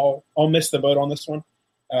 I'll miss the boat on this one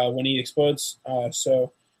when he explodes.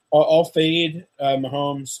 So I'll fade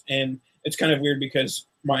Mahomes, and it's kind of weird because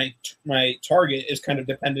my target is kind of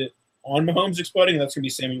dependent on Mahomes exploding, and that's going to be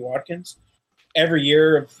Sammy Watkins. Every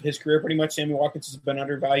year of his career, pretty much, Sammy Watkins has been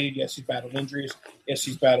undervalued. Yes, he's battled injuries. Yes,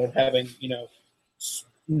 he's battled having,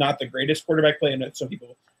 not the greatest quarterback play. I know some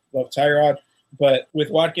people love Tyrod. But with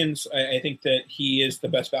Watkins, I think that he is the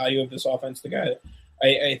best value of this offense. The guy,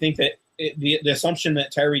 I think that the assumption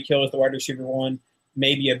that Tyreek Hill is the wide receiver one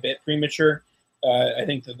may be a bit premature. I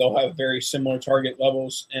think that they'll have very similar target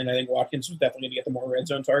levels, and I think Watkins is definitely going to get the more red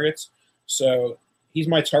zone targets. So he's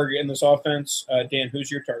my target in this offense. Dan, who's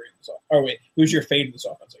your target in this offense? Oh, wait, who's your fade in this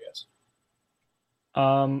offense, I guess?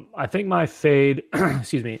 I think my fade,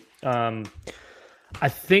 excuse me. I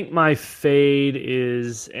think my fade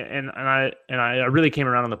is, and I really came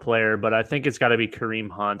around on the player, but I think it's got to be Kareem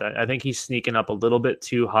Hunt. I think he's sneaking up a little bit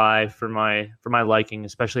too high for my liking,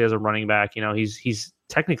 especially as a running back. He's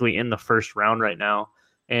technically in the first round right now,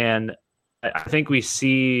 and I think we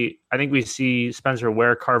see Spencer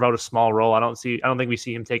Ware carve out a small role. I don't think we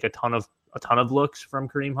see him take a ton of looks from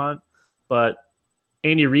Kareem Hunt, but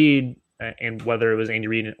Andy Reid, and whether it was Andy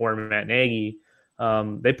Reid or Matt Nagy,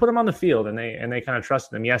 they put him on the field and they kind of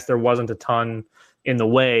trusted him. Yes, there wasn't a ton in the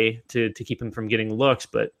way to keep him from getting looks,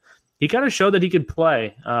 but he kind of showed that he could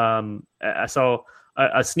play. So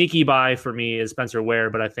a sneaky buy for me is Spencer Ware,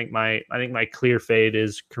 but I think my clear fade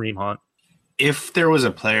is Kareem Hunt. If there was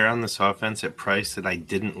a player on this offense at price that I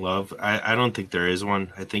didn't love, I don't think there is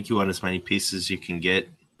one. I think you want as many pieces as you can get,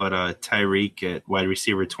 but Tyreek at wide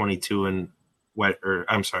receiver 22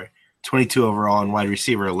 22 overall and wide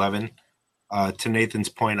receiver 11. To Nathan's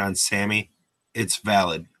point on Sammy, it's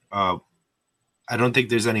valid. I don't think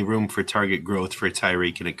there's any room for target growth for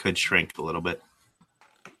Tyreek, and it could shrink a little bit.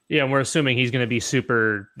 Yeah, and we're assuming he's going to be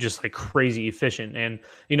super, just like crazy efficient. And,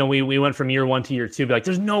 we went from year 1 to year 2, be like,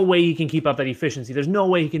 there's no way he can keep up that efficiency. There's no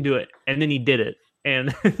way he can do it. And then he did it.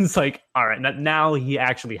 And it's like, all right, now he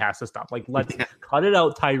actually has to stop. Like, let's cut it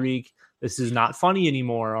out, Tyreek. This is not funny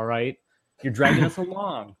anymore, all right? You're dragging us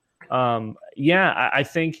along. I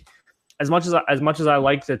think as much as I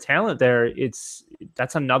like the talent there,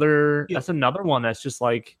 that's another one that's just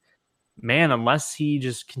like, man, unless he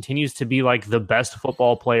just continues to be like the best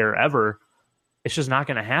football player ever, it's just not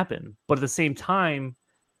going to happen. But at the same time,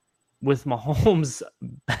 with Mahomes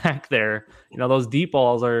back there, those deep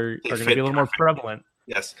balls are going to be a little more prevalent.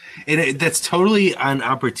 Yes, and that's totally on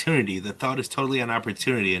opportunity. The thought is totally on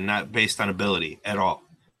opportunity and not based on ability at all.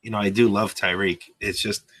 I do love Tyreek. It's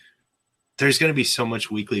just there's going to be so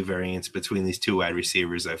much weekly variance between these two wide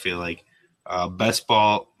receivers. I feel like best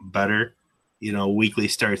ball better. Weekly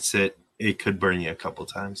starts it could burn you a couple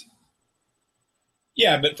times.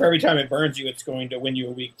 Yeah, but for every time it burns you, it's going to win you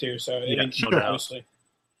a week too. So obviously.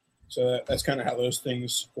 So that's kind of how those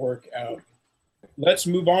things work out. Let's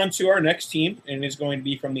move on to our next team, and it's going to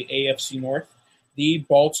be from the AFC North. the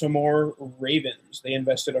Baltimore Ravens. They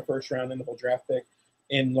invested a first-round NFL draft pick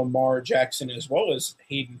in Lamar Jackson as well as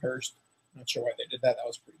Hayden Hurst. Not sure why they did that. That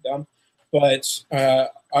was pretty dumb. But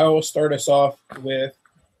I will start us off with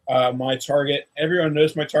my target. Everyone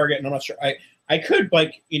knows my target, and I'm not sure. I could,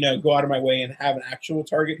 go out of my way and have an actual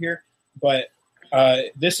target here, but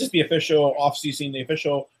this is the official offseason, the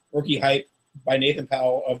official rookie hype by Nathan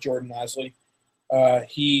Powell of Jordan Lasley.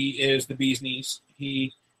 He is the bee's knees.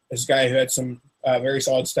 He is a guy who had some very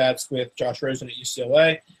solid stats with Josh Rosen at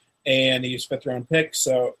UCLA, and he's fifth-round pick.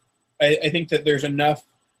 So I think that there's enough,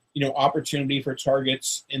 opportunity for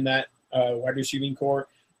targets in that wide receiving core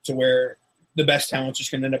to where the best talent's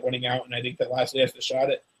just going to end up winning out, and I think that Lasley has the shot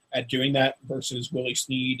at doing that versus Willie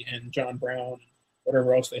Snead and John Brown and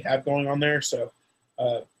whatever else they have going on there. So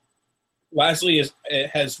Lasley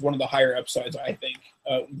has one of the higher upsides, I think,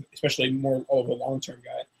 especially more of a long-term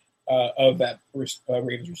guy of that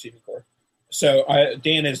Ravens receiving core. So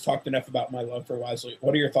Dan has talked enough about my love for Lasley.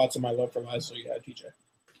 What are your thoughts on my love for Lasley, TJ?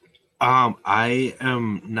 I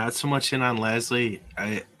am not so much in on Lasley.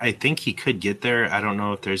 I think he could get there. I don't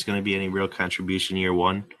know if there's going to be any real contribution year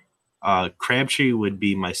one. Crabtree would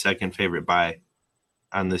be my second favorite buy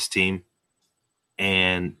on this team.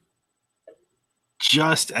 And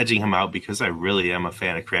just edging him out because I really am a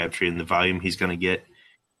fan of Crabtree and the volume he's going to get.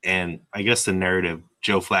 And I guess the narrative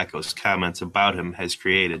Joe Flacco's comments about him has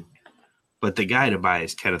created. But the guy to buy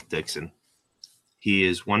is Kenneth Dixon. He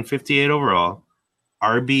is 158 overall,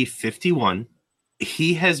 RB 51.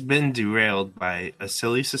 He has been derailed by a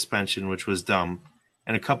silly suspension, which was dumb,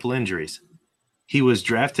 and a couple injuries. He was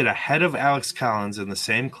drafted ahead of Alex Collins in the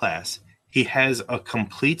same class. He has a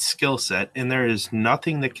complete skill set, and there is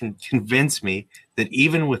nothing that can convince me that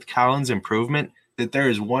even with Collins' improvement, that there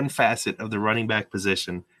is one facet of the running back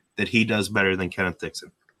position that he does better than Kenneth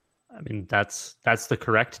Dixon. I mean, that's the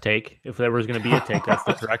correct take. If there was going to be a take, that's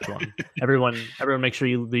the correct one. Everyone make sure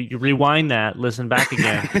you rewind that, listen back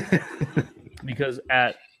again. Because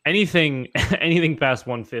at anything past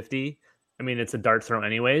 150, I mean, it's a dart throw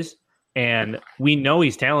anyways. And we know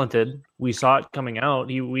he's talented. We saw it coming out.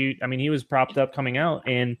 He was propped up coming out,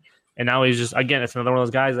 and now he's just, again, it's another one of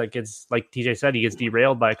those guys that gets, like TJ said, he gets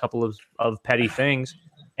derailed by a couple of petty things,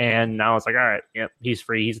 and now it's like, all right, yep, he's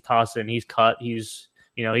free, he's tossed in, he's cut, you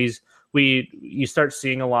start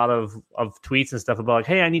seeing a lot of tweets and stuff about like,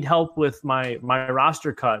 hey, I need help with my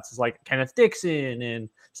roster cuts. It's like Kenneth Dixon and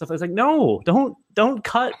stuff. It's like, no, don't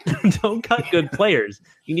cut good players.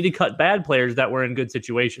 You need to cut bad players that were in good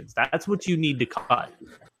situations. That's what you need to cut.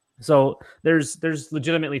 So there's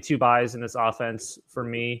legitimately two buys in this offense for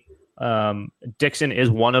me. Dixon is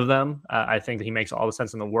one of them. I think that he makes all the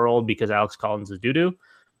sense in the world because Alex Collins is doo-doo.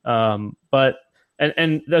 But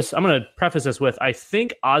this, I'm going to preface this with, I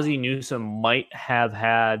think Ozzie Newsome might have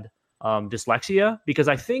had dyslexia, because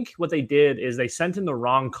I think what they did is they sent in the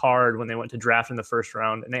wrong card when they went to draft in the first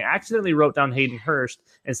round, and they accidentally wrote down Hayden Hurst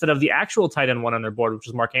instead of the actual tight end one on their board, which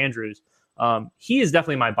is Mark Andrews. He is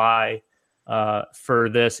definitely my buy for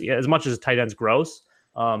this, as much as tight end's gross.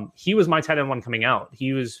 He was my tight end one coming out.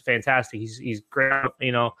 He was fantastic. He's great.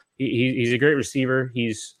 He's a great receiver.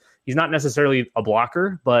 He's not necessarily a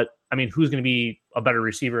blocker, but I mean, who's going to be a better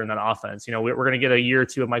receiver in that offense? We're going to get a year or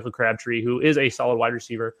two of Michael Crabtree, who is a solid wide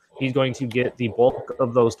receiver. He's going to get the bulk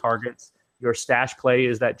of those targets. Your stash play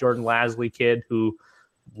is that Jordan Lasley kid who,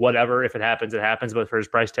 whatever, if it happens, it happens. But for his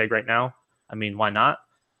price tag right now, I mean, why not?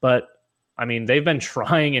 But I mean, they've been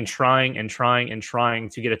trying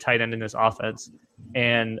to get a tight end in this offense.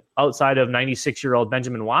 And outside of 96-year-old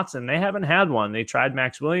Benjamin Watson, they haven't had one. They tried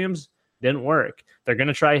Max Williams, didn't work. They're going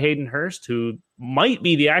to try Hayden Hurst, who might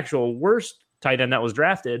be the actual worst tight end that was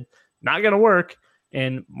drafted. Not going to work.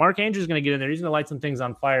 And Mark Andrews is going to get in there. He's going to light some things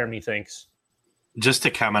on fire, methinks. Just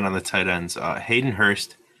to comment on the tight ends, Hayden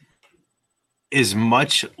Hurst is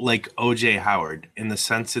much like O.J. Howard in the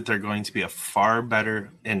sense that they're going to be a far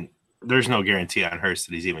better, and there's no guarantee on Hurst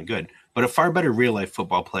that he's even good, but a far better real-life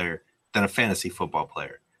football player than a fantasy football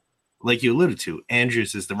player. Like you alluded to,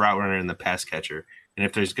 Andrews is the route runner and the pass catcher. And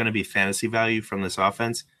if there's going to be fantasy value from this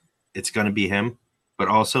offense, it's going to be him. But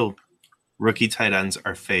also, rookie tight ends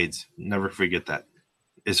are fades. Never forget that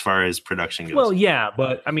as far as production goes. Well, yeah,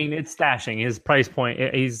 but I mean, it's stashing. His price point,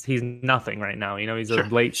 he's nothing right now. He's a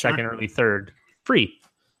late second, early third. Free.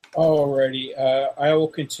 Alrighty. I will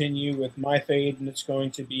continue with my fade, and it's going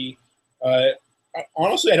to be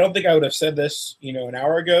honestly, I don't think I would have said this, an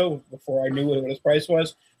hour ago before I knew what his price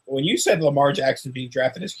was. But when you said Lamar Jackson being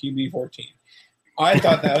drafted as QB 14, I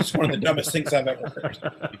thought that was one of the dumbest things I've ever heard.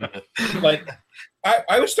 Like,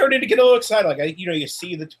 I was starting to get a little excited. Like, you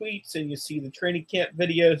see the tweets and you see the training camp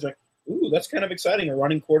videos. Like, ooh, that's kind of exciting. A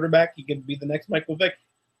running quarterback, he could be the next Michael Vick.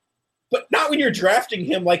 But not when you're drafting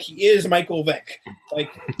him like he is Michael Vick.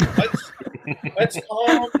 Like, let's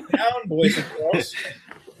calm down, boys and girls.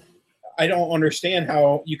 I don't understand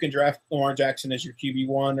how you can draft Lamar Jackson as your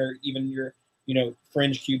QB1 or even your,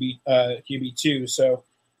 fringe QB2. So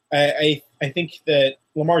I think that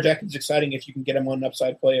Lamar Jackson's exciting if you can get him on an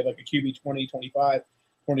upside play of like a QB 20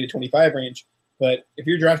 to 25 range. But if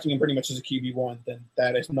you're drafting him pretty much as a QB1, then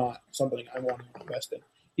that is not something I want to invest in.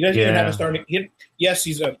 He doesn't even have a starting. Yes,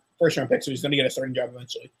 he's a first-round pick, so he's going to get a starting job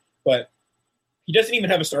eventually. But he doesn't even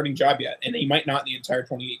have a starting job yet, and he might not the entire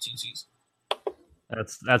 2018 season.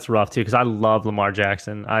 That's rough too, because I love Lamar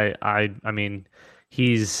Jackson. I mean,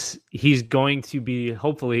 he's going to be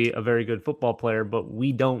hopefully a very good football player, but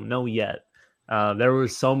we don't know yet. There were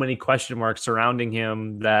so many question marks surrounding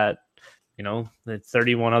him that that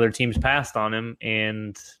 31 other teams passed on him,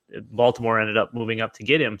 and Baltimore ended up moving up to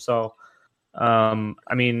get him. So,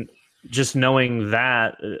 I mean, just knowing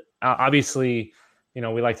that, obviously,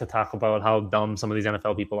 we like to talk about how dumb some of these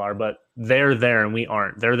NFL people are, but they're there and we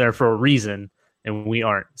aren't. They're there for a reason and we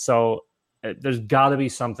aren't. So there's got to be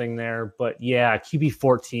something there. But yeah, QB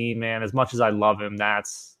 14, man, as much as I love him,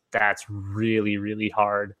 that's really, really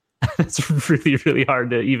hard. It's really, really hard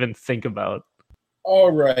to even think about.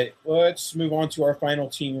 All right, let's move on to our final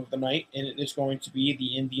team of the night, and it is going to be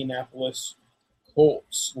the Indianapolis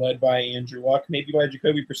Colts, led by Andrew Luck, maybe by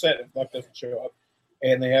Jacoby Brissett if Luck doesn't show up.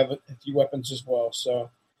 And they have a few weapons as well.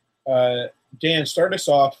 So, Dan, start us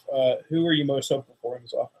off. Who are you most hopeful for in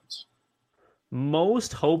this offense?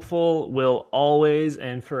 Most hopeful will always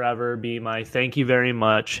and forever be my thank you very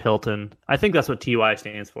much, Hilton. I think that's what TY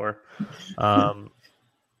stands for.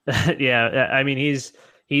 Yeah, I mean,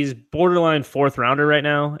 he's borderline fourth rounder right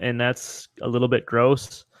now, and that's a little bit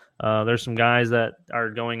gross. There's some guys that are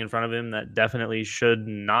going in front of him that definitely should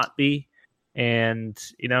not be. And,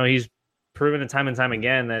 he's proven it time and time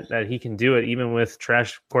again that he can do it, even with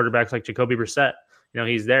trash quarterbacks like Jacoby Brissett.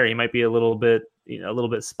 He's there. He might be a little bit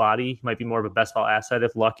spotty. He might be more of a best ball asset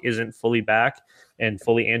if Luck isn't fully back and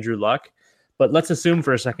fully Andrew Luck. But let's assume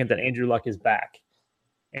for a second that Andrew Luck is back.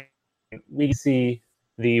 And we see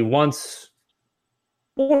the once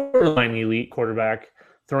borderline elite quarterback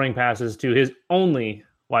throwing passes to his only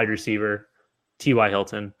wide receiver, T.Y.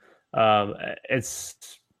 Hilton.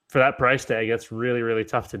 It's for that price tag, it's really, really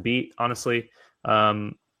tough to beat, honestly.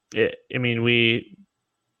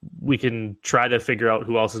 We can try to figure out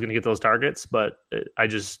who else is going to get those targets, but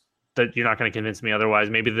that you're not going to convince me otherwise.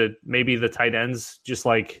 Maybe the tight ends just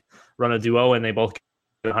like run a duo and they both get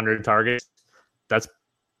 100 targets. That's,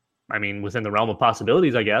 within the realm of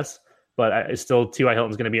possibilities, I guess. But still, T.Y.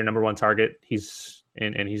 Hilton's going to be your number one target. He's a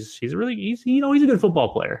good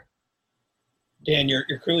football player. Dan, you're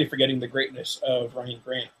clearly forgetting the greatness of Ryan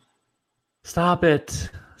Grant. Stop it.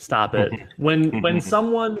 When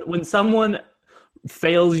someone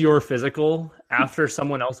fails your physical after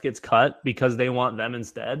someone else gets cut because they want them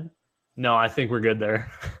instead, no, I think we're good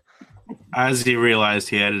there. As he realized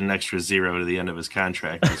he added an extra 0 to the end of his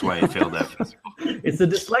contract, that's why he failed that physical. It's the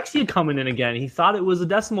dyslexia coming in again. He thought it was a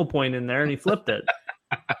decimal point in there and he flipped it.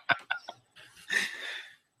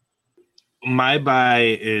 My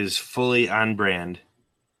buy is fully on brand,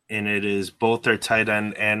 and it is both their tight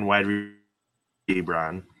end and wide receiver,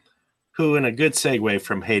 Ebron, who, in a good segue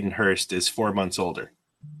from Hayden Hurst, is 4 months older.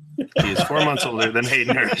 He is 4 months older than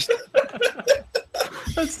Hayden Hurst.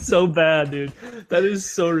 That's so bad, dude. That is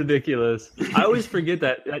so ridiculous. I always forget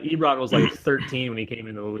that Ebron was like 13 when he came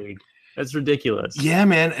into the league. That's ridiculous. Yeah,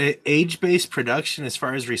 man. Age-based production as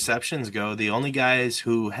far as receptions go, the only guys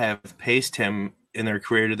who have paced him in their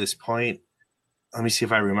career to this point, let me see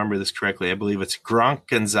if I remember this correctly. I believe it's Gronk,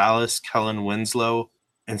 Gonzalez, Kellen Winslow,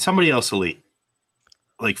 and somebody else elite.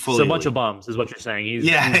 Like fully so a bunch of bums is what you're saying. He's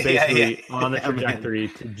basically on the trajectory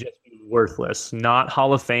to just be worthless. Not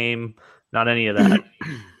Hall of Fame, not any of that.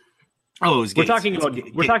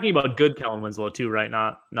 We're talking about good Kellen Winslow too, right?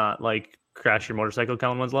 Not like crash your motorcycle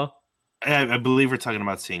Kellen Winslow. I believe we're talking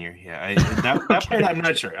about senior. Yeah, that part I'm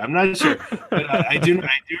not sure. But I do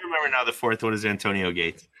remember now. The fourth one is Antonio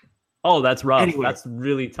Gates. Oh, that's rough. Anyway, that's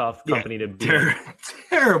really tough company to be.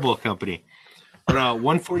 Terrible company. But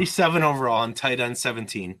 147 overall on tight end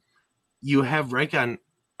 17. You have Reich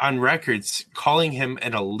on records calling him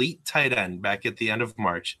an elite tight end back at the end of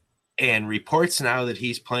March, and reports now that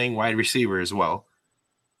he's playing wide receiver as well.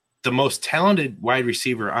 The most talented wide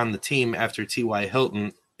receiver on the team after T.Y.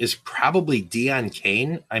 Hilton is probably Deion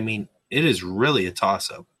Kane. It is really a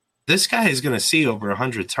toss-up. This guy is going to see over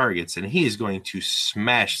 100 targets, and he is going to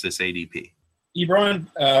smash this ADP. Ebron,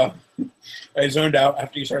 I zoned out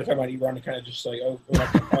after you started talking about Ebron and kind of just like, we're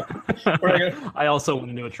not going to talk. I also went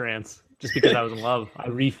into a trance just because I was in love.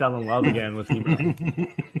 I fell in love again with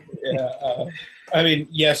Ebron. Yeah, I mean,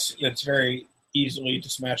 yes, it's very easily to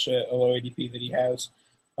smash a low ADP that he has.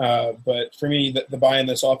 But for me, the buy in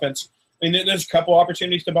this offense, I mean, there's a couple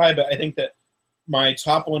opportunities to buy, but I think that my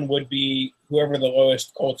top one would be whoever the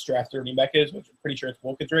lowest Colts draft running back is, which I'm pretty sure it's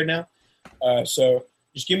Wilkins right now. So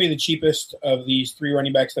just give me the cheapest of these 3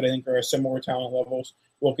 running backs that I think are similar talent levels.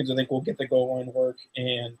 Wilkins, I think, will get the goal line work.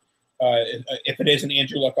 And if it is an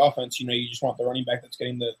Andrew Luck offense, you just want the running back that's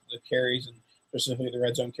getting the carries and specifically the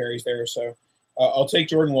red zone carries there. So I'll take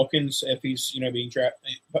Jordan Wilkins if he's, being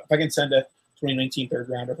drafted. If I can send a 2019 third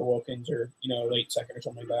rounder for Wilkins or, a late second or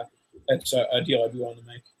something like that, that's a deal I'd be willing to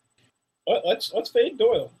make. But let's fade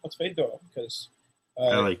Doyle. Let's fade Doyle because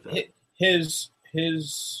I like that. His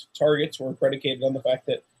targets were predicated on the fact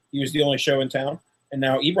that he was the only show in town, and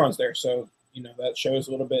now Ebron's there. So, that show is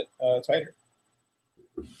a little bit tighter.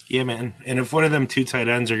 Yeah, man. And if one of them 2 tight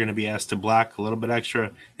ends are going to be asked to block a little bit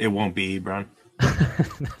extra, it won't be Ebron.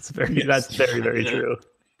 That's very, very true.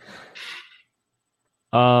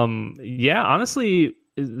 Yeah, honestly,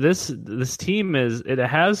 this team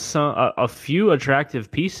has a few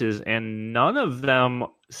attractive pieces, and none of them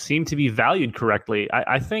seem to be valued correctly.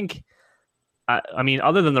 I think, I mean,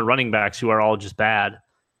 other than the running backs who are all just bad,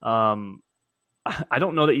 I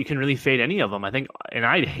don't know that you can really fade any of them. I think, and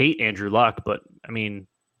I hate Andrew Luck, but I mean,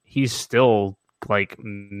 he's still like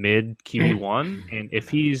mid QB1, and if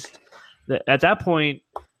he's at that point,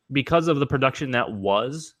 because of the production that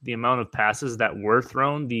was, the amount of passes that were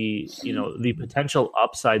thrown, the potential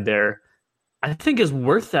upside there, I think is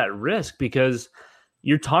worth that risk because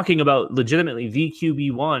you're talking about legitimately the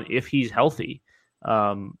QB1 if he's healthy.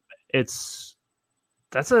 That's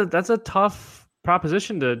a tough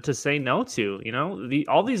proposition to say no to.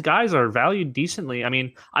 All these guys are valued decently. I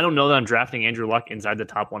mean, I don't know that I'm drafting Andrew Luck inside the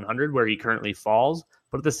top 100 where he currently falls,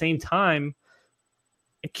 but at the same time,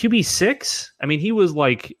 QB6, I mean, he was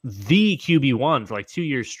like the QB1 for like 2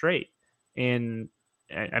 years straight. And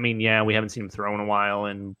I mean, yeah, we haven't seen him throw in a while,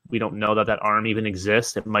 and we don't know that arm even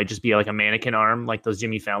exists. It might just be like a mannequin arm, like those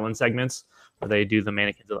Jimmy Fallon segments where they do the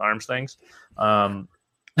mannequins with arms things. But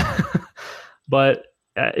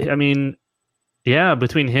I mean, yeah,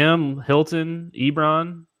 between him, Hilton,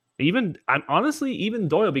 Ebron, even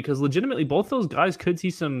Doyle, because legitimately both those guys could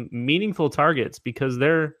see some meaningful targets because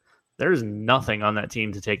there's nothing on that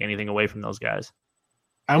team to take anything away from those guys.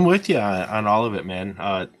 I'm with you on all of it, man.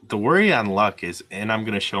 The worry on Luck is, and I'm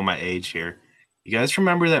going to show my age here. You guys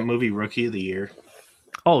remember that movie Rookie of the Year?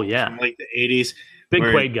 Oh, yeah. From like the 80s. Big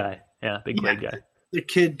Quaid guy. Yeah, Quaid guy. The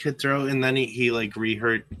kid could throw, and then he like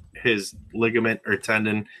re-hurt his ligament or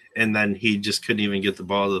tendon, and then he just couldn't even get the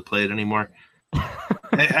ball to the plate anymore.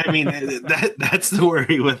 I mean, that's the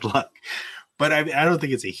worry with Luck. But I don't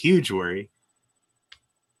think it's a huge worry.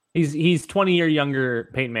 He's 20 year younger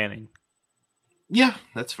Peyton Manning. Yeah,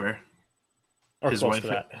 that's fair. Or his wife,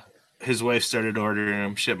 his wife started ordering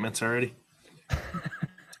him shipments already.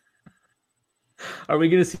 Are we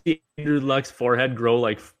going to see Andrew Luck's forehead grow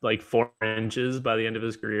like 4 inches by the end of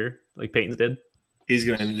his career, like Peyton's did? He's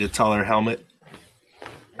going to need a taller helmet.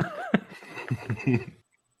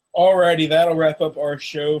 Alrighty, that'll wrap up our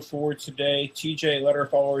show for today. TJ, let our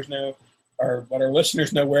followers know, or let our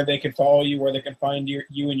listeners know where they can follow you, where they can find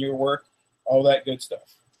you and your work, all that good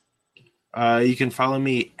stuff. You can follow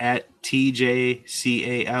me at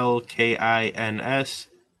TJCalkins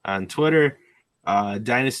on Twitter.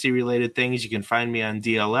 Dynasty-related things, you can find me on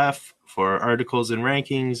DLF for articles and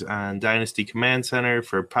rankings, on Dynasty Command Center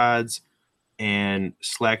for pods and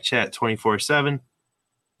Slack chat 24/7.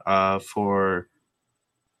 For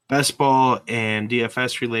best ball and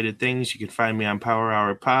DFS-related things, you can find me on Power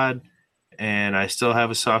Hour Pod. And I still have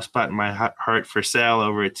a soft spot in my heart for Sal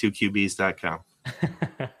over at 2QBs.com.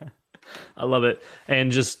 I love it.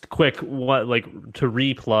 And just quick, to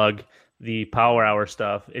replug the Power Hour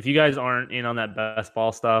stuff. If you guys aren't in on that best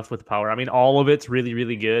ball stuff with Power, I mean, all of it's really,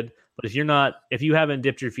 really good. But if you haven't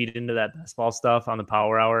dipped your feet into that best ball stuff on the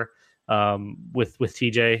Power Hour with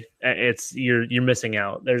TJ, you're missing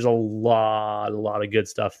out. There's a lot of good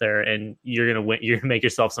stuff there, and you're gonna win. You're gonna make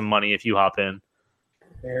yourself some money if you hop in.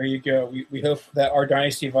 There you go. We hope that our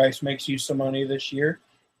Dynasty advice makes you some money this year,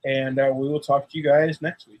 and we will talk to you guys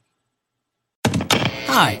next week.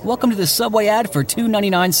 Hi, welcome to the Subway ad for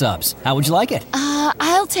 $2.99 subs. How would you like it?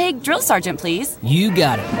 I'll take Drill Sergeant, please. You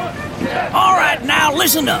got it. All right, now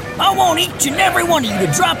listen up. I want each and every one of you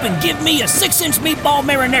to drop and give me a 6-inch meatball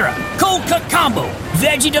marinara, cold cut combo,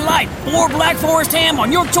 veggie delight, or Black Forest ham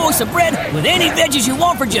on your choice of bread with any veggies you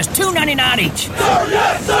want for just $2.99 each. Sir,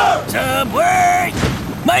 yes, sir! Subway!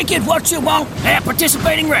 Make it what you want at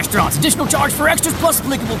participating restaurants. Additional charge for extras plus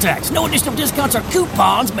applicable tax. No additional discounts or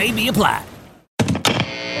coupons may be applied.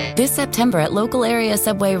 This September at local area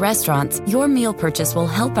Subway restaurants, your meal purchase will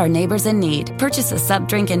help our neighbors in need. Purchase a sub,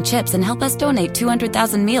 drink, and chips and help us donate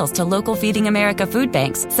 200,000 meals to local Feeding America food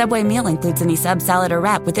banks. Subway meal includes any sub, salad, or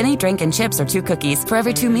wrap with any drink and chips or 2 cookies. For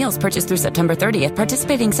every 2 meals purchased through September 30th,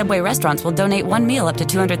 participating Subway restaurants will donate 1 meal up to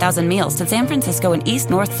 200,000 meals to San Francisco and East,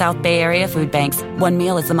 North, South Bay Area food banks. 1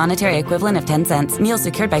 meal is the monetary equivalent of 10 cents. Meals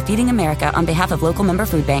secured by Feeding America on behalf of local member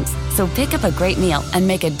food banks. So pick up a great meal and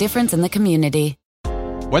make a difference in the community.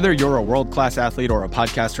 Whether you're a world-class athlete or a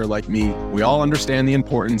podcaster like me, we all understand the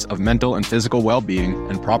importance of mental and physical well-being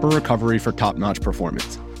and proper recovery for top-notch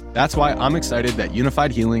performance. That's why I'm excited that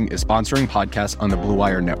Unified Healing is sponsoring podcasts on the Blue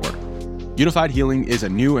Wire Network. Unified Healing is a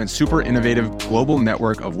new and super innovative global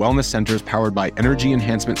network of wellness centers powered by Energy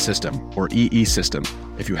Enhancement System, or EE System.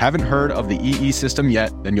 If you haven't heard of the EE System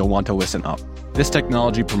yet, then you'll want to listen up. This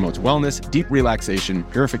technology promotes wellness, deep relaxation,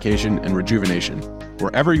 purification, and rejuvenation.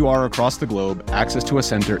 Wherever you are across the globe, access to a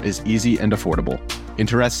center is easy and affordable.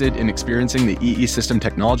 Interested in experiencing the EE System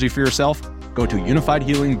technology for yourself? Go to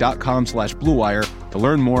unifiedhealing.com/bluewire to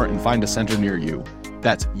learn more and find a center near you.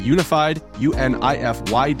 That's unified,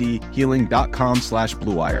 UNIFYD,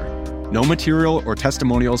 healing.com/bluewire. No material or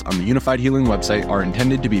testimonials on the Unified Healing website are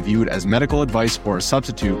intended to be viewed as medical advice or a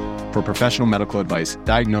substitute for professional medical advice,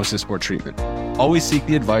 diagnosis, or treatment. Always seek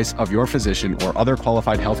the advice of your physician or other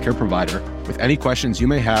qualified healthcare provider with any questions you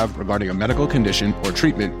may have regarding a medical condition or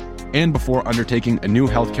treatment and before undertaking a new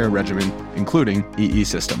healthcare regimen, including EE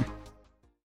System.